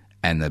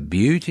 And the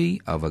beauty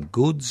of a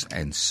goods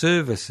and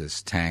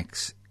services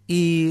tax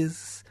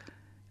is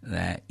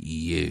that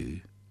you,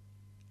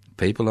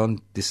 people on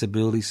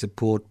disability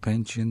support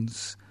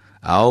pensions,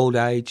 old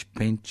age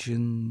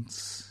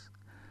pensions,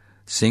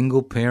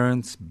 single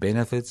parents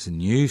benefits,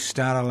 New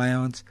Start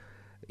allowance,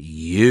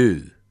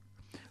 you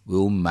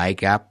will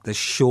make up the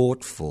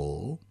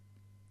shortfall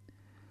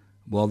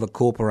while the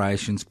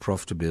corporation's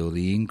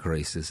profitability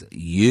increases.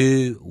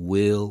 You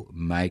will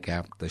make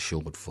up the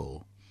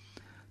shortfall.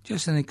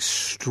 Just an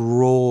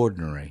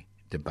extraordinary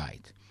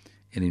debate,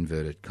 in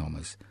inverted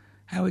commas.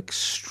 How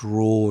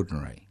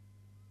extraordinary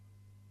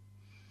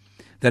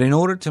that in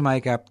order to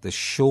make up the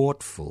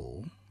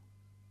shortfall,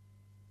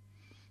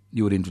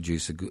 you would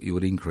increase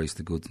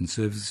the goods and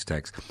services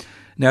tax.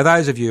 Now,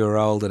 those of you who are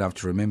old enough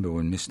to remember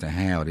when Mr.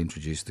 Howard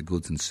introduced the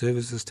goods and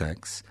services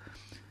tax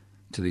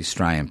to the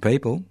Australian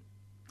people,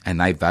 and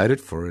they voted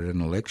for it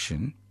in an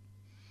election,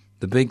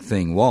 the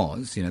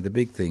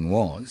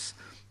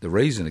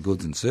reason the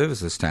goods and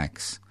services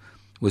tax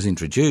was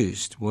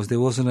introduced was there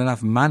wasn't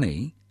enough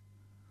money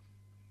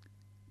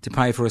to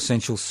pay for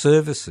essential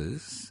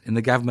services in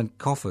the government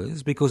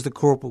coffers because the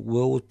corporate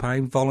world was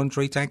paying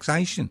voluntary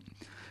taxation.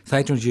 So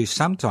they introduced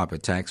some type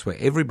of tax where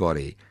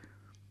everybody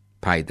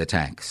paid the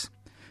tax.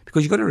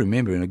 Because you've got to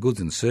remember, in a goods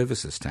and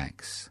services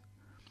tax,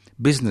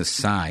 business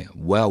say,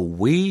 well,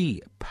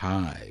 we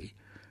pay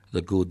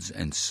the goods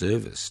and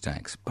service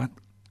tax. But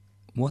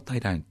what they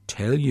don't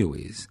tell you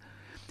is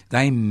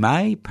they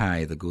may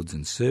pay the goods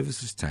and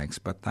services tax,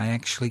 but they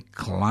actually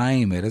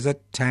claim it as a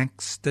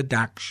tax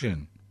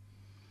deduction.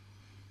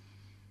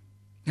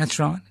 That's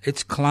right.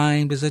 It's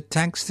claimed as a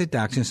tax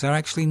deduction, so they're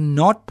actually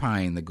not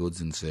paying the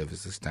goods and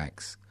services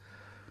tax.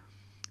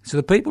 So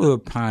the people who are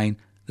paying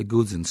the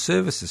goods and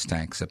services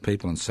tax are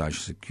people on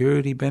social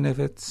security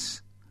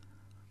benefits,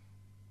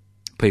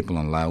 people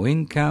on low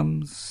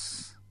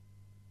incomes.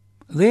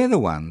 They're the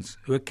ones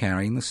who are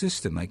carrying the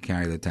system. They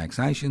carry the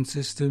taxation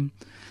system.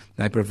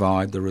 They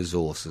provide the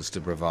resources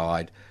to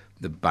provide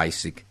the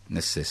basic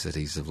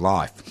necessities of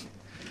life.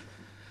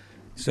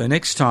 So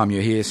next time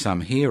you hear some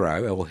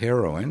hero or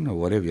heroine or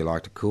whatever you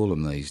like to call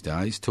them these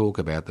days talk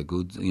about the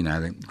goods,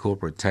 the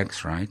corporate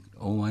tax rate,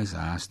 always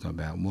ask them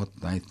about what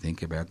they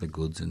think about the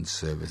goods and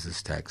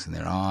services tax, and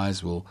their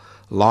eyes will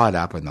light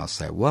up and they'll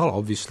say, well,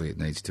 obviously it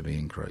needs to be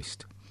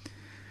increased.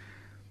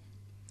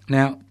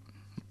 Now,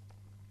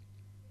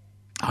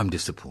 I'm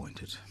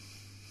disappointed.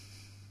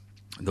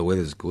 The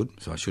weather's good,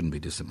 so I shouldn't be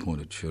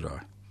disappointed, should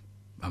I?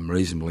 I'm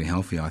reasonably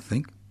healthy, I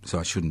think, so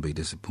I shouldn't be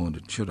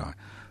disappointed, should I?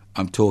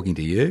 I'm talking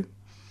to you,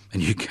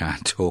 and you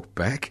can't talk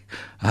back.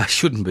 I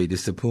shouldn't be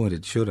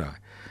disappointed, should I?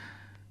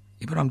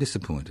 Yeah, but I'm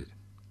disappointed.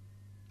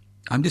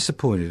 I'm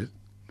disappointed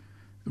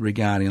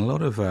regarding a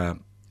lot of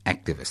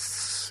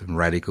activists and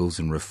radicals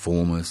and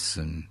reformists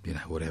and,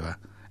 whatever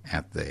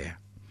out there.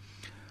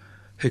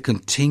 who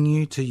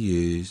continue to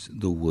use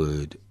the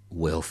word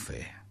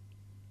welfare.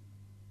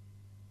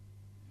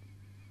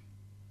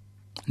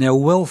 Now,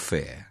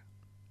 welfare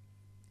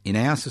in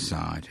our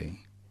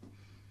society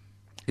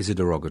is a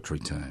derogatory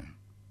term.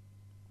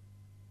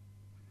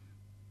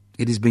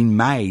 It has been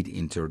made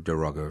into a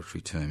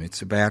derogatory term.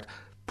 It's about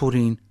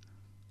putting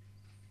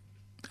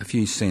a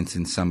few cents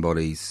in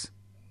somebody's,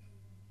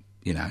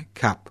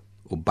 cup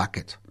or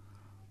bucket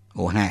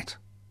or hat.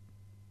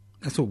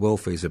 That's what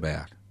welfare is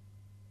about.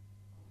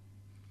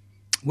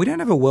 We don't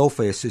have a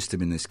welfare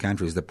system in this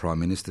country, as the Prime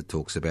Minister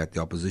talks about, the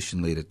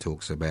opposition leader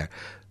talks about,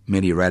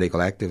 many radical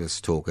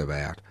activists talk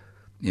about,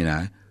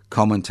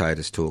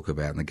 commentators talk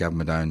about, and the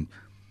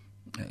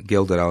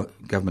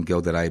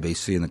government-gelded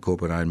ABC and the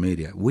corporate-owned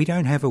media. We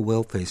don't have a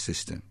welfare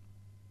system.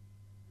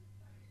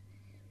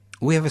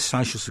 We have a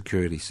social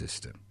security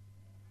system.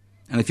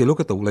 And if you look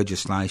at the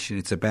legislation,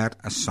 it's about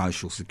a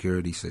social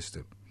security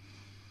system.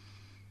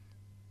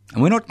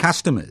 And we're not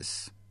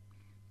customers,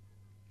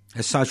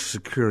 as Social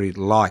Security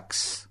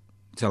likes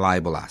to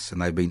label us,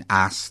 and they've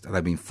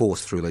been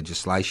forced through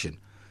legislation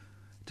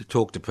to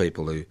talk to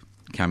people who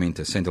come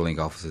into Centrelink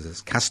offices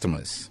as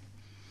customers.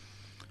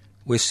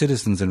 We're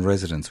citizens and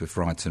residents with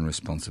rights and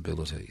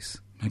responsibilities,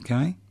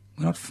 okay?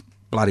 We're not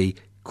bloody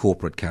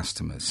corporate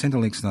customers.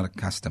 Centrelink's not a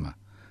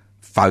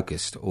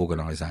customer-focused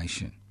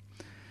organisation.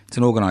 It's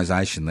an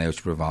organisation there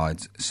which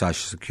provides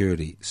social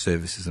security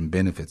services and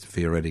benefits,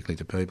 theoretically,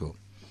 to people.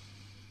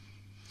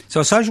 So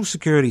a social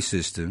security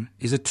system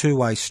is a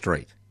two-way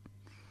street.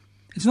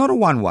 It's not a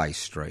one-way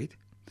street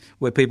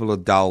where people are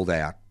doled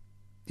out,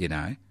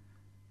 the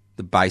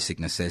basic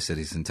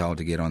necessities and told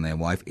to get on their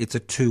way. It's a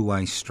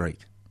two-way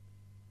street.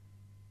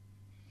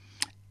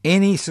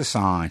 Any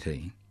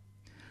society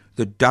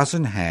that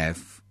doesn't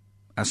have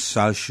a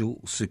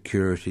social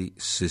security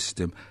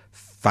system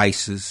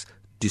faces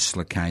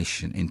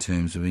dislocation in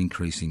terms of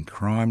increasing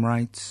crime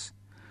rates,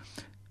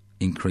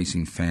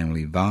 increasing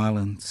family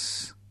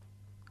violence,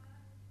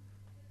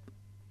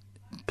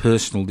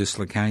 personal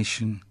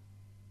dislocation.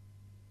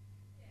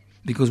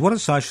 Because what a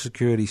social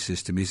security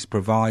system is,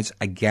 provides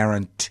a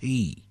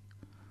guarantee,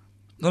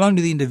 not only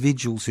to the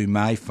individuals who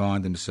may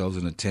find themselves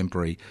in a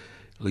temporarily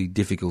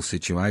difficult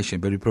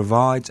situation, but it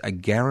provides a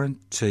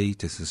guarantee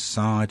to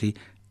society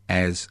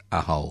as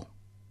a whole,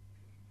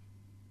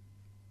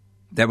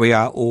 that we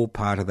are all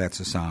part of that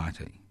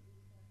society.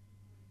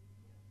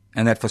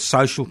 And that for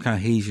social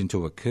cohesion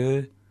to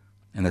occur,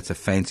 and that's a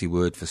fancy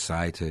word for,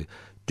 say, to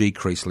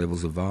decrease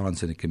levels of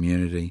violence in a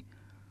community,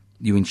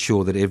 you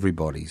ensure that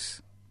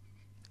everybody's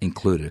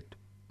included,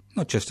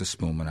 not just a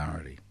small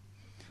minority.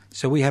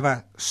 So we have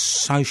a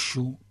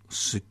social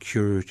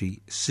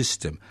security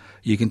system.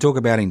 You can talk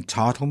about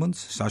entitlements,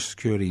 social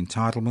security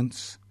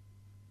entitlements,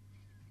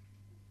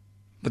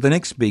 but the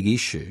next big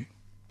issue,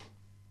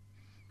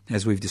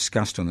 as we've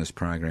discussed on this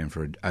program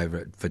for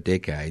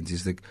decades,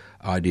 is the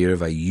idea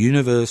of a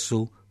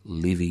universal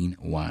living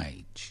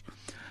wage.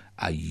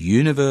 A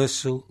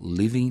universal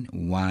living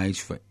wage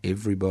for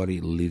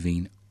everybody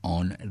living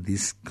on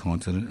this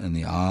continent and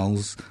the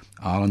islands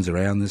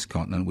around this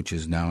continent, which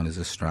is known as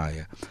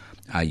Australia.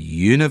 A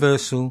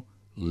universal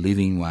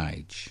living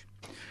wage.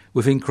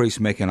 With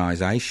increased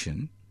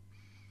mechanisation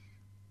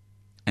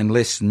and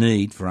less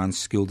need for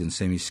unskilled and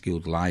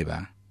semi-skilled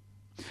labour,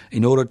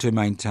 in order to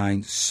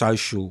maintain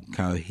social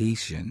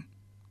cohesion,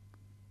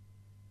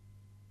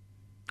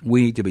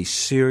 we need to be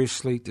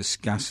seriously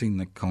discussing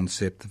the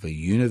concept of a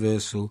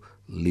universal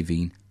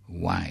living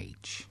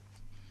wage,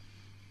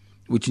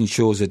 which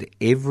ensures that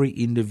every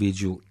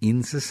individual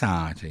in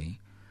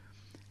society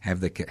has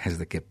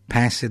the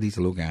capacity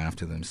to look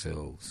after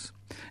themselves.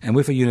 And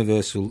with a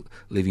universal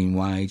living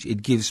wage,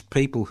 it gives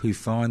people who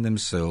find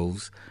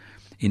themselves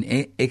in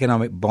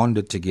economic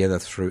bonded together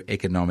through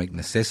economic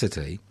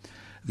necessity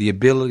the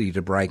ability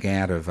to break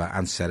out of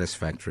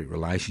unsatisfactory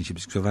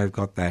relationships because they've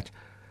got that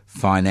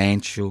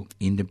financial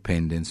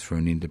independence for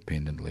an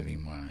independent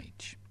living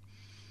wage.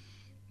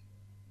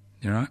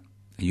 All right?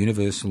 A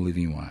universal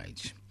living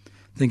wage.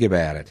 Think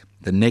about it.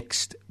 The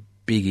next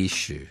big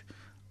issue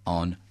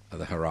on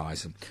the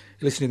horizon.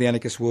 You're listening to The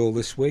Anarchist World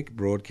this week,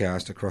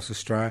 broadcast across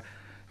Australia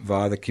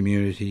via the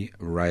Community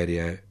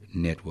Radio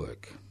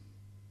Network.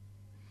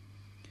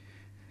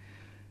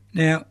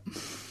 Now,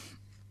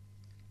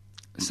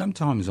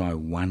 sometimes I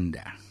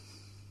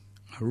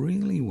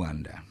really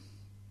wonder,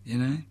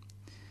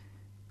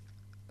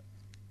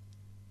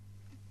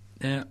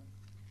 Now,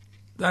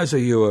 those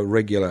of you who are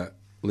regular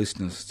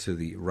listeners to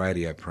the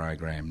radio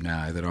program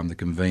know that I'm the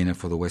convener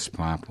for the West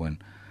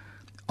Papuan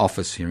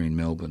office here in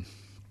Melbourne.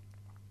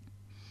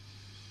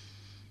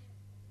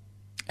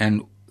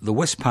 And the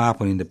West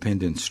Papuan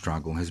independence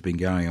struggle has been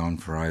going on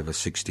for over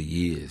 60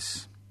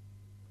 years.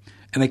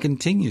 And there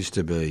continues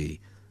to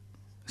be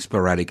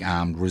sporadic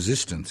armed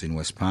resistance in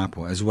West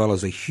Papua, as well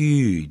as a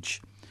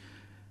huge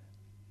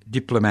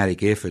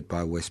diplomatic effort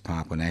by West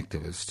Papuan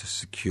activists to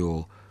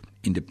secure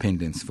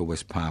independence for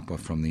West Papua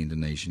from the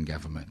Indonesian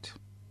government.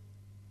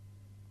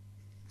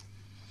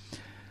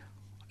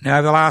 Now,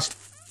 over the last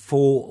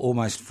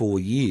almost 4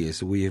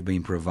 years, we have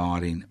been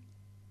providing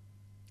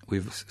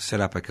we've set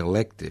up a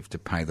collective to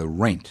pay the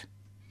rent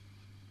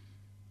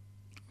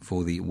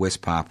for the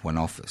West Papuan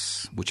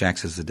office, which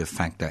acts as the de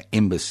facto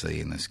embassy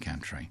in this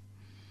country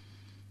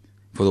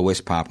for the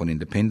West Papuan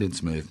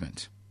independence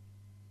movement.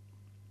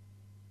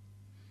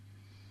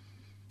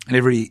 And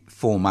every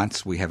 4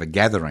 months we have a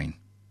gathering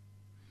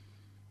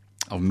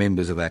of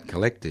members of that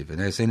collective.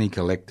 And as any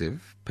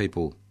collective,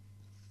 people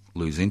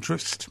lose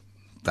interest,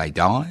 they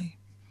die,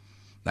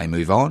 they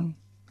move on.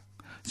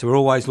 So we're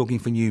always looking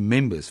for new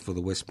members for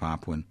the West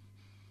Papuan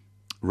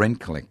Rent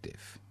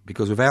Collective,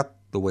 because without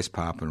the West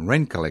Papuan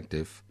Rent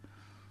Collective,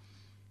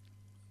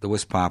 the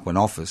West Papuan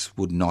office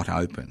would not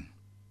open.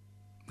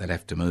 They'd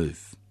have to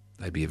move.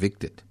 They'd be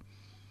evicted.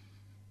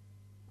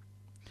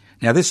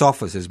 Now, this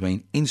office has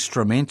been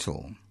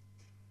instrumental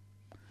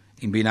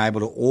in being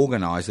able to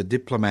organise a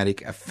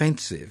diplomatic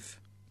offensive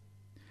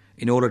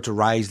in order to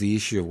raise the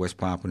issue of West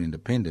Papuan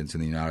independence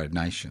in the United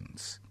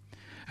Nations.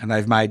 And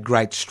they've made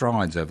great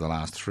strides over the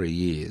last 3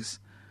 years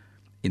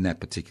in that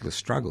particular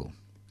struggle.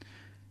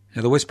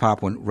 Now, the West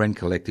Papuan Rent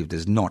Collective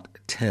does not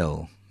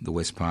tell the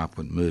West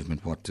Papuan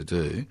movement what to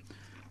do.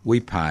 We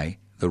pay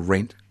the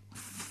rent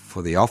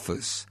for the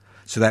office,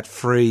 so that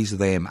frees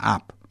them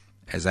up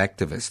as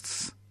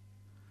activists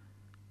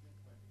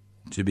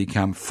to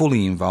become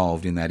fully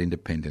involved in that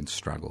independence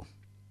struggle.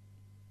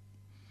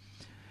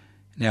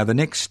 Now, the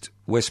next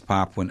West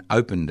Papuan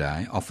Open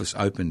Day, Office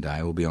Open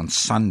Day, will be on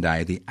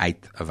Sunday the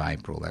 8th of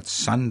April. That's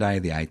Sunday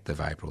the 8th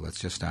of April. That's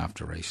just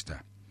after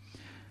Easter.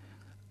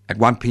 At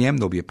 1 p.m,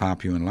 there'll be a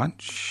Papuan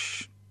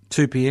lunch.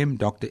 2 p.m,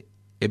 Dr.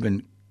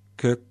 Eben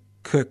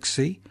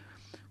Kirksey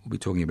will be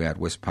talking about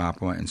West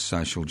Papua and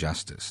social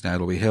justice. Now,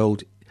 it'll be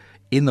held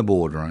in the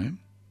boardroom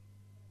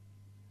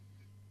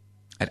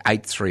at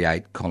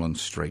 838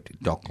 Collins Street,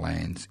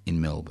 Docklands in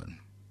Melbourne.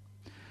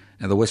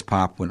 Now, the West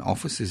Papuan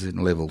office is in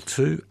level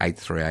 2,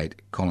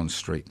 838 Collins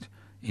Street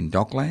in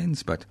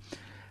Docklands, but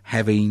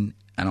having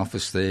an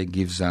office there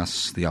gives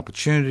us the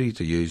opportunity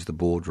to use the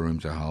boardroom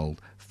to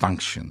hold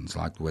functions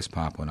like the West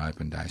Papuan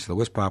Open Day. So the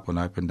West Papuan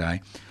Open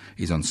Day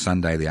is on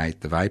Sunday the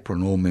 8th of April,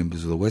 and all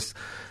members of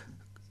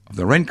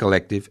the Rent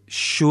Collective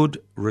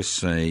should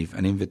receive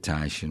an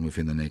invitation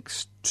within the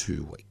next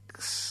 2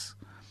 weeks.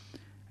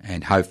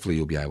 And hopefully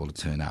you'll be able to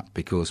turn up,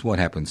 because what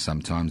happens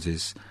sometimes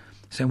is,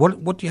 so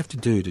what do you have to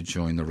do to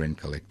join the Rent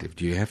Collective?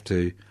 Do you have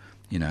to,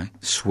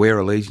 swear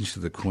allegiance to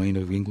the Queen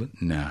of England?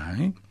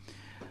 No.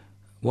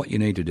 What you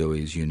need to do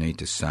is you need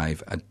to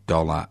save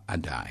 $1 a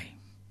day.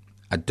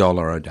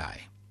 $1 a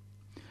day.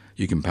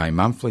 You can pay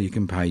monthly, you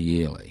can pay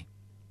yearly.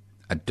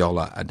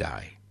 $1 a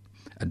day.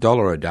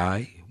 $1 a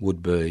day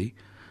would be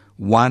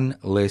 1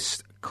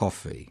 less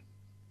coffee,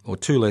 or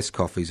 2 less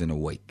coffees in a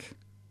week.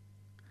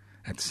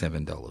 That's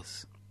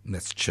 $7.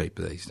 That's cheap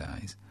these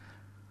days.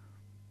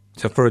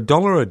 So for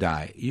 $1 a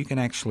day, you can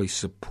actually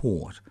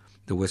support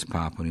the West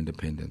Papuan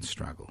independence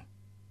struggle.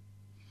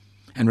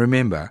 And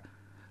remember,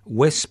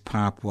 West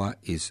Papua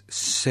is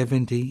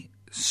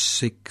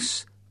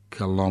 76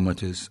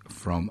 kilometres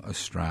from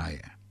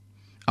Australia.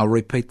 I'll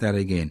repeat that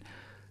again.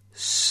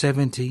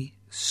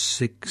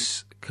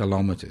 76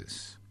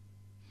 kilometres.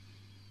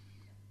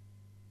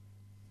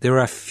 There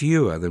are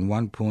fewer than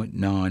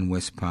 1.9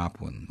 West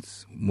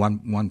Papuans,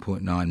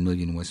 1.9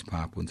 million West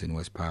Papuans in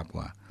West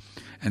Papua.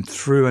 And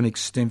through an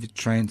extended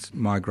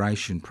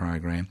transmigration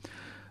program,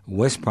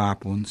 West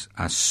Papuans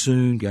are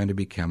soon going to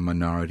become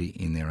minority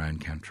in their own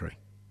country.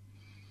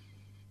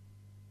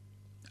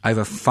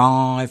 Over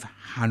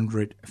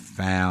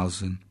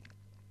 500,000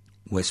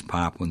 West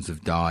Papuans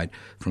have died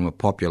from a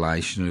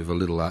population of a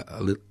little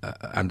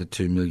under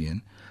 2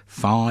 million.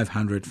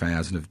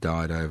 500,000 have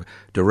died over,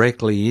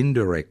 directly,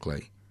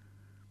 indirectly,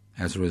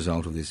 as a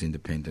result of this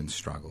independence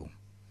struggle.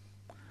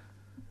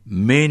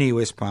 Many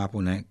West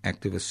Papuan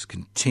activists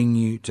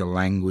continue to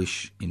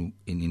languish in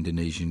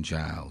Indonesian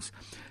jails.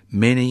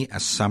 Many are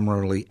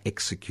summarily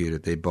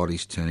executed, their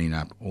bodies turning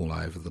up all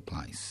over the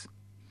place.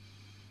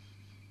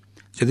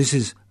 So this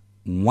is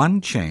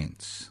one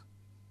chance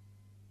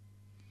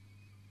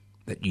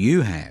that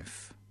you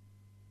have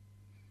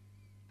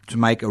to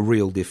make a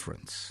real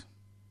difference.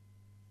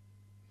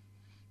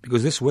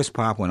 Because this West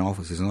Papuan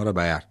office is not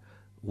about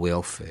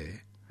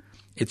welfare.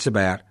 It's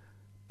about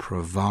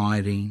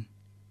providing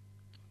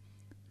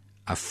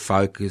a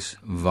focus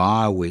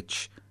via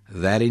which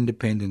that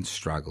independence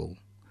struggle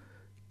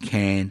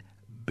can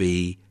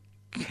be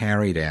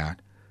carried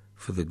out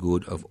for the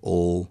good of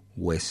all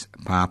West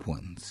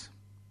Papuans.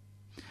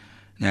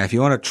 Now, if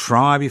you want to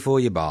try before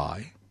you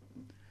buy,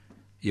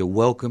 you're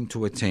welcome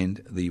to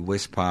attend the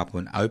West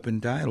Papuan Open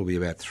Day. It'll be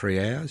about 3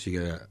 hours. You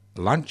get a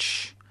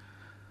lunch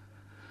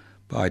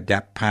by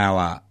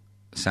Dapawa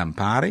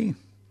Sampari,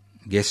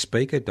 guest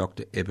speaker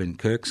Dr. Eben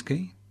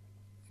Kirksey,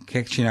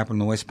 catching up on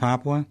the West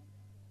Papua,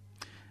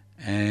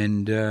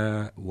 and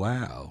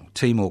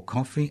Timor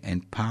coffee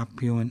and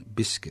Papuan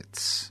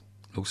biscuits.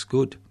 Looks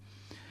good.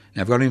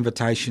 Now, I've got an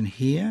invitation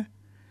here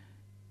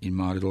in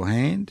my little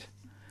hand,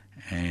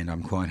 and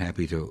I'm quite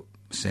happy to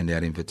send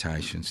out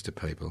invitations to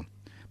people.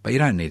 But you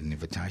don't need an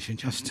invitation,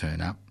 just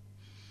turn up.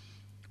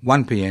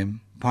 1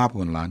 p.m,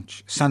 Papuan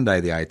lunch,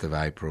 Sunday the 8th of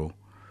April,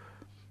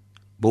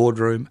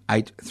 boardroom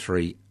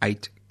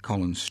 838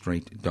 Collins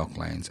Street,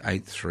 Docklands,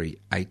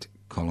 838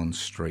 Collins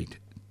Street,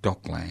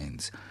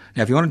 Docklands.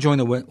 Now, if you want to join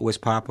the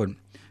West Papuan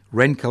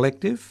Ren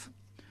Collective,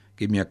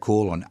 give me a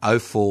call on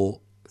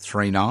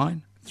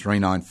 0439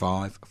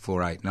 395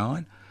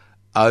 489,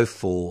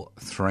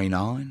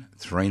 0439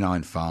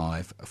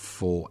 395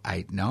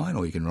 489,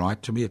 or you can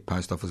write to me at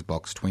Post Office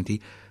Box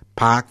 20,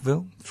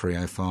 Parkville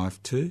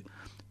 3052,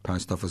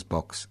 Post Office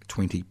Box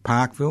 20,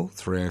 Parkville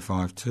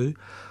 3052,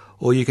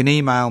 or you can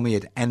email me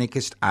at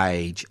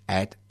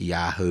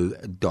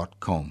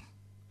anarchistage@yahoo.com.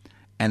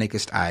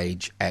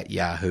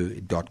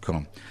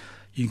 anarchistage@yahoo.com.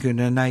 You can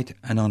donate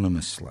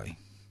anonymously.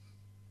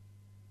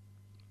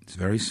 It's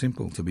very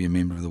simple to be a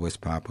member of the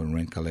West Papuan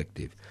Rent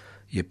Collective.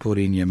 You put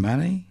in your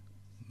money,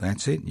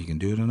 that's it. You can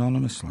do it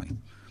anonymously.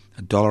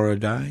 $1 a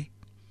day,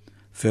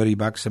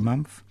 $30 a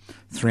month,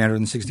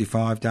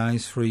 365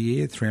 days for a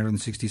year,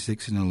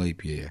 366 in a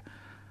leap year.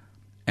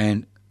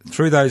 And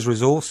through those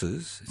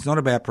resources, it's not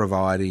about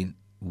providing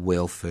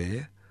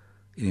welfare,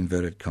 in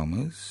inverted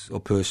commas, or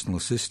personal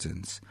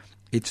assistance.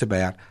 It's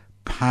about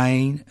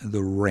paying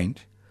the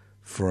rent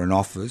for an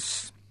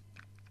office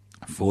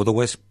for the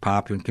West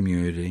Papuan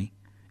community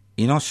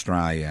in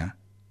Australia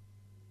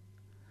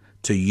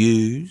to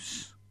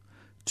use,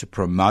 to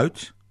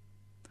promote,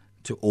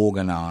 to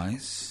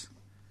organise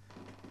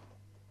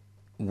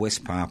the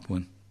West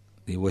Papuan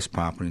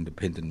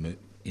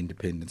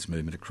independence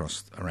movement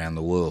around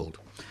the world.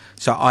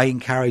 So I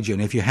encourage you,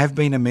 and if you have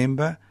been a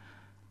member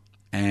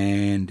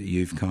and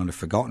you've kind of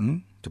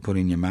forgotten to put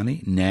in your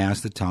money,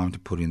 now's the time to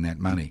put in that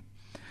money.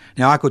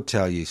 Now, I could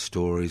tell you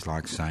stories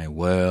like saying,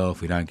 well,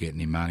 if we don't get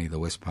any money, the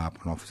West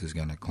Papuan office is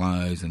going to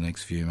close in the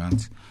next few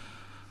months.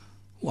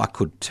 Well, I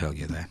could tell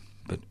you that,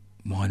 but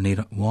why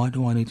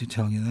do I need to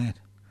tell you that?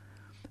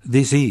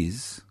 This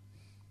is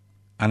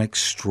an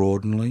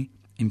extraordinarily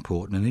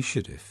important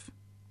initiative.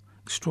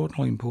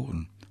 Extraordinarily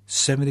important.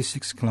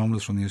 76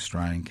 kilometres from the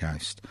Australian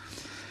coast.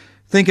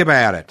 Think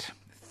about it.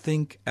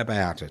 Think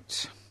about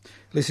it.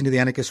 Listen to the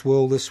Anarchist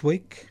World this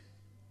week.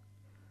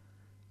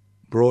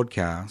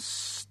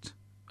 Broadcast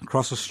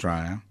across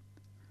Australia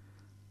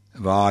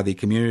via the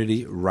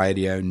Community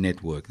Radio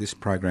Network. This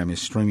program is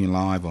streaming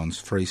live on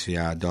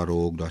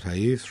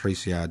 3cr.org.au,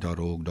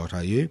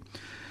 3cr.org.au.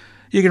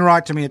 You can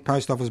write to me at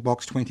Post Office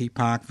Box 20,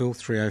 Parkville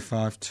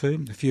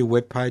 3052. A few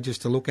web pages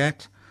to look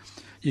at.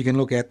 You can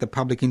look at the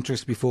Public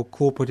Interest Before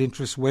Corporate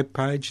Interest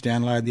webpage,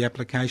 download the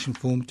application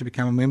form to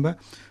become a member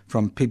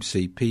from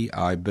pibci.net.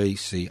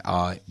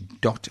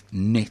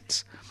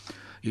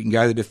 You can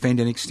go to the Defend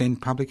and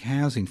Extend Public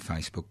Housing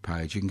Facebook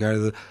page. You can go to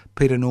the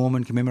Peter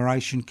Norman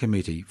Commemoration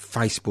Committee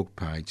Facebook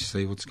page,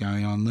 see what's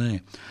going on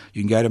there.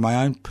 You can go to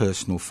my own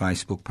personal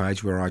Facebook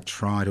page where I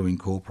try to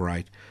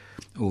incorporate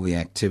all the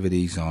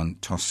activities on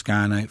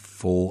Toscano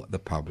for the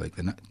public.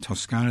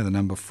 Toscano, the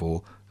number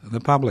 4, the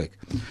public.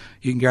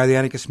 You can go to the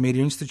Anarchist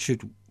Media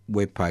Institute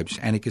webpage,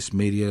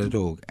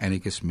 anarchistmedia.org,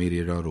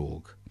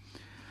 anarchistmedia.org.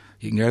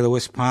 You can go to the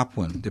West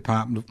Papuan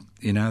Department,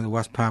 the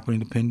West Papuan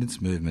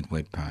Independence Movement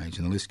webpage,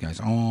 and the list goes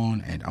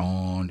on and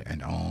on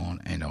and on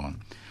and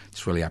on.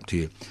 It's really up to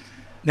you.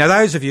 Now,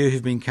 those of you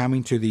who've been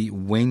coming to the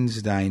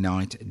Wednesday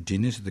night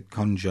dinners at the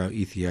Conjo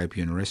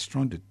Ethiopian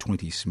restaurant at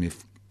 20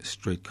 Smith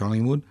Street,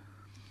 Collingwood,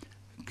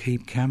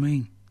 keep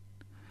coming.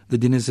 The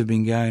dinners have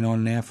been going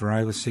on now for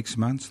over 6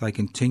 months. They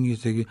continue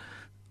to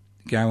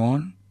go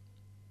on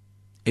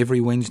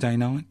every Wednesday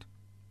night,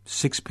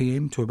 6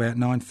 p.m. to about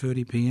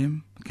 9:30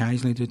 p.m,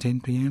 occasionally to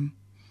 10 p.m.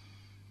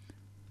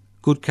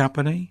 Good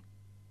company,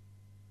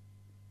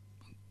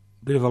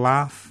 bit of a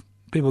laugh.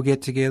 People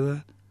get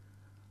together.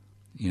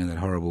 You know that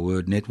horrible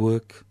word,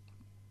 network.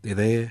 They're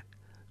there.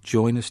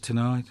 Join us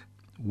tonight,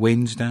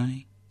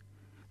 Wednesday,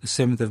 the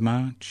 7th of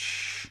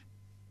March.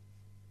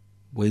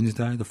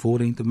 Wednesday, the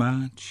 14th of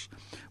March,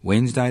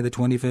 Wednesday, the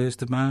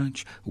 21st of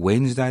March,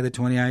 Wednesday, the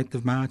 28th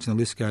of March, and the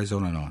list goes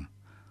on and on.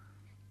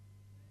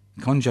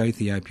 Conjo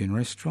Ethiopian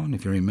Restaurant,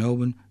 if you're in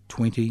Melbourne,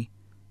 20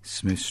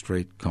 Smith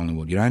Street,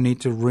 Collingwood. You don't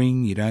need to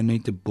ring, you don't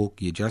need to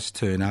book, you just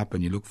turn up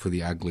and you look for the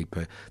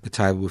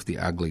table with the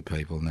ugly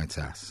people, and that's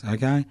us,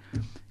 okay?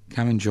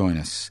 Come and join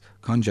us.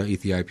 Conjo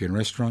Ethiopian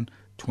Restaurant,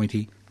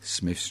 20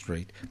 Smith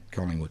Street,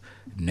 Collingwood.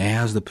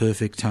 Now's the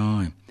perfect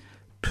time.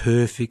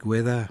 Perfect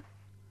weather.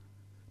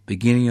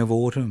 Beginning of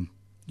autumn.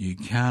 You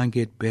can't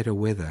get better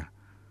weather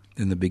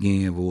than the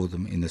beginning of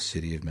autumn in the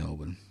city of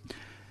Melbourne.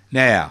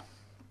 Now,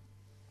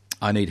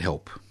 I need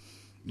help.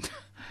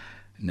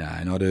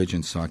 No, not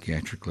urgent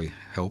psychiatrically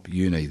help.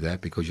 You need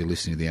that because you're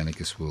listening to the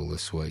Anarchist World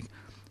this week.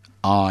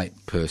 I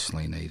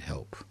personally need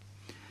help.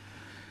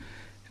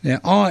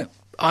 Now,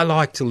 I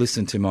like to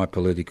listen to my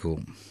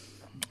political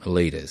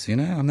leaders,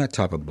 I'm that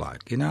type of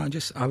bloke,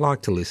 I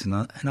like to listen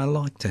and I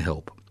like to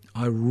help.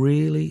 I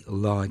really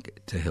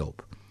like to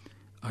help.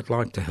 I'd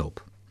like to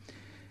help.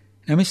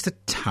 Now, Mr.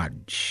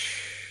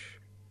 Tudge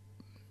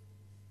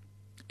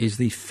is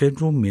the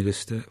Federal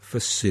Minister for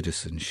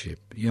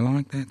Citizenship. You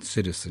like that?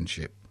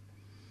 Citizenship.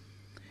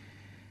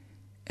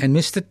 And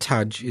Mr.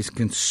 Tudge is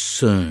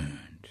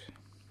concerned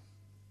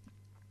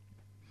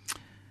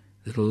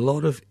that a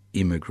lot of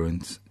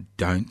immigrants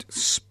don't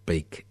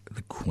speak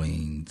the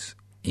Queen's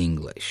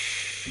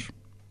English.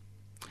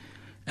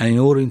 And in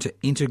order to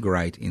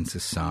integrate in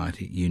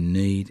society, you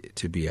need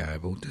to be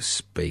able to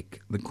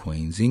speak the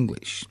Queen's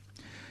English.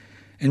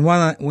 And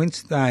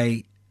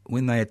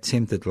when they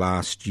attempted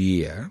last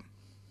year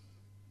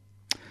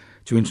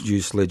to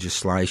introduce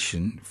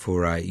legislation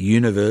for a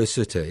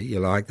university,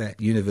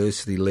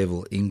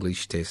 university-level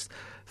English test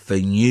for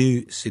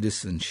new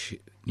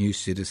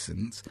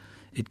citizens,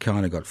 it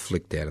kind of got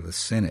flicked out of the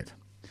Senate.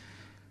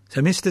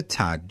 So Mr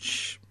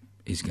Tudge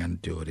is going to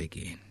do it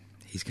again.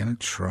 He's going to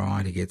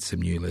try to get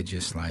some new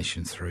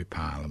legislation through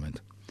Parliament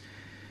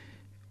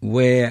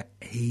where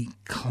he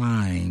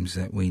claims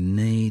that we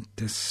need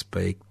to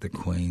speak the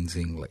Queen's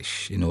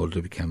English in order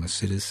to become a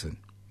citizen.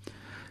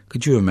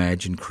 Could you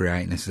imagine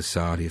creating a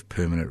society of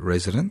permanent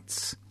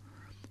residents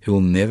who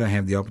will never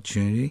have the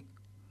opportunity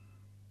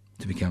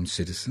to become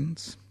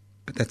citizens?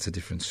 But that's a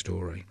different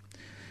story.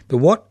 But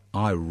what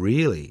I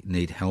really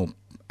need help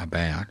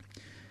about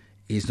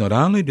is not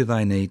only do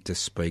they need to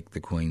speak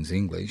the Queen's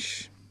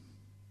English,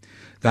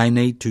 they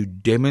need to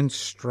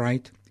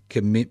demonstrate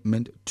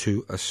commitment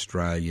to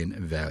Australian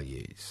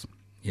values.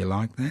 You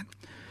like that?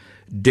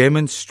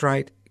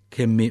 Demonstrate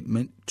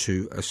commitment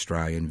to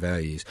Australian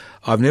values.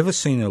 I've never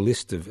seen a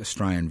list of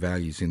Australian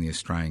values in the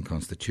Australian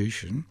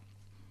Constitution.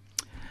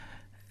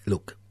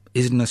 Look,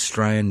 is it an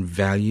Australian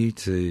value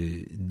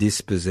to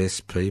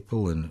dispossess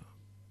people and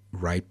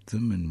rape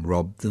them and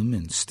rob them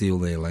and steal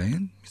their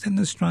land? Is that an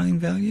Australian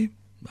value?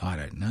 I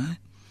don't know.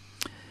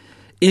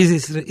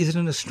 Is it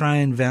an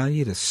Australian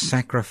value to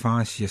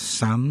sacrifice your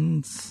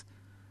sons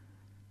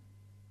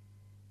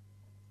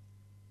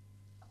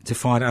to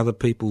fight other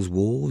people's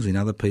wars in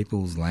other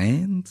people's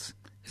lands?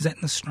 Is that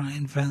an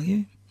Australian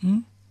value?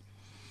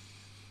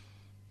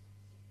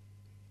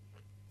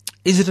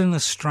 Is it an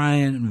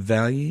Australian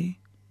value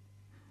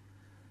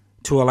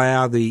to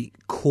allow the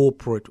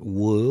corporate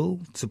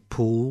world to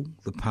pull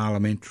the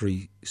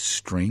parliamentary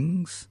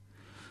strings,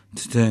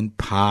 to turn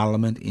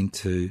Parliament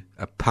into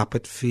a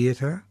puppet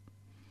theatre?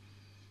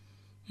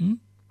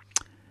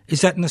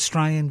 Is that an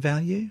Australian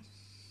value?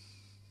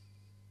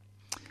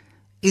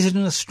 Is it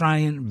an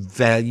Australian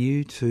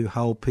value to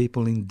hold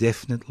people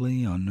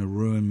indefinitely on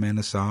Nauru and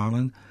Manus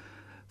Island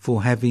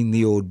for having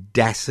the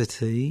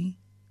audacity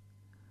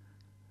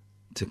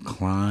to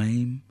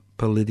claim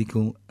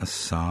political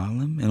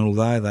asylum? And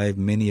although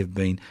many have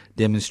been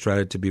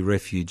demonstrated to be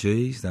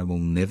refugees, they will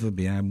never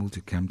be able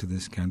to come to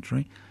this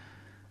country.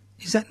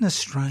 Is that an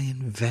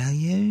Australian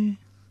value?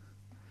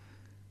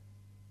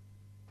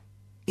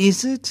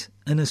 Is it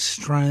an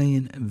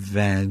Australian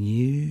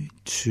value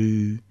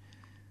to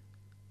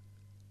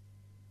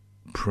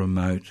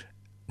promote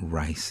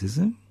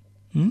racism?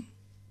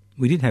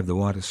 We did have the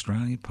White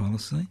Australia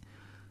policy.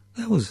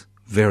 That was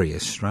very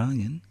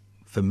Australian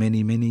for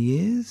many, many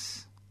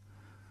years.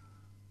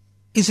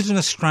 Is it an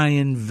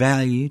Australian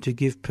value to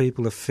give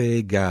people a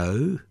fair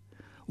go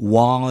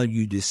while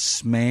you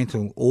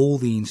dismantle all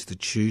the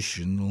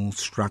institutional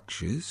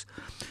structures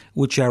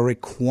which are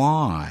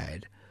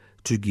required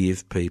to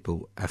give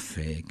people a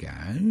fair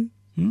go?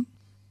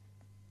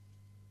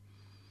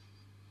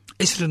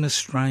 Is it an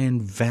Australian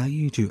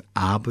value to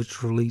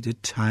arbitrarily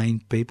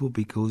detain people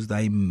because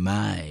they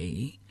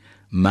may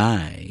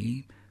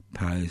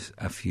pose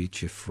a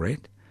future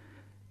threat?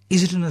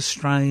 Is it an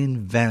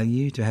Australian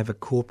value to have a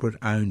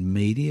corporate-owned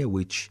media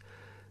which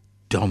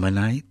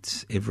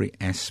dominates every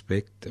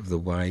aspect of the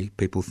way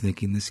people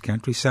think in this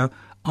country? So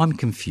I'm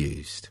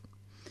confused.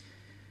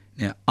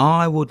 Now,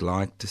 I would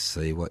like to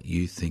see what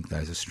you think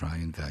those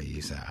Australian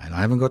values are, and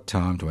I haven't got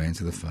time to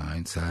answer the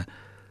phone, so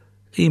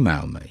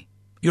email me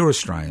your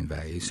Australian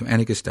values from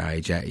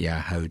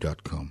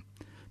anarchistage@yahoo.com.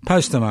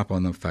 Post them up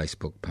on the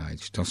Facebook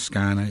page,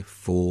 Toscano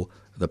for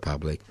the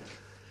Public.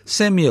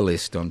 Send me a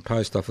list on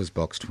Post Office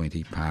Box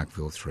 20,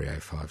 Parkville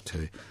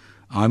 3052.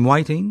 I'm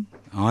waiting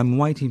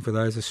for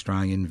those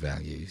Australian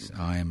values.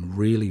 I am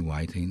really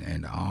waiting,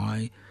 and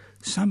I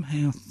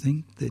somehow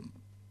think that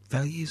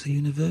values are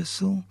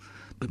universal,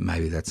 but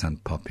maybe that's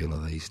unpopular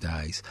these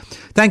days.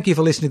 Thank you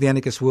for listening to The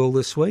Anarchist World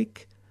this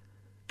week,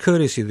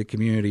 courtesy of the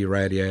Community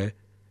Radio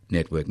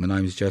Network. My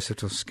name is Joseph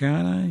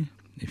Toscano.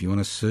 If you want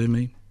to sue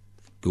me,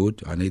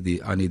 good. I need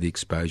the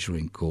exposure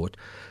in court.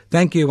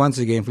 Thank you once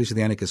again for listening to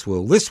The Anarchist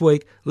World this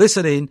week.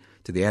 Listen in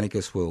to The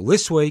Anarchist World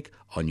this week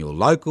on your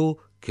local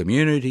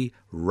community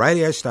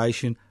radio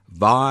station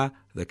via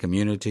the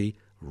Community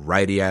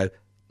Radio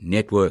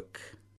Network.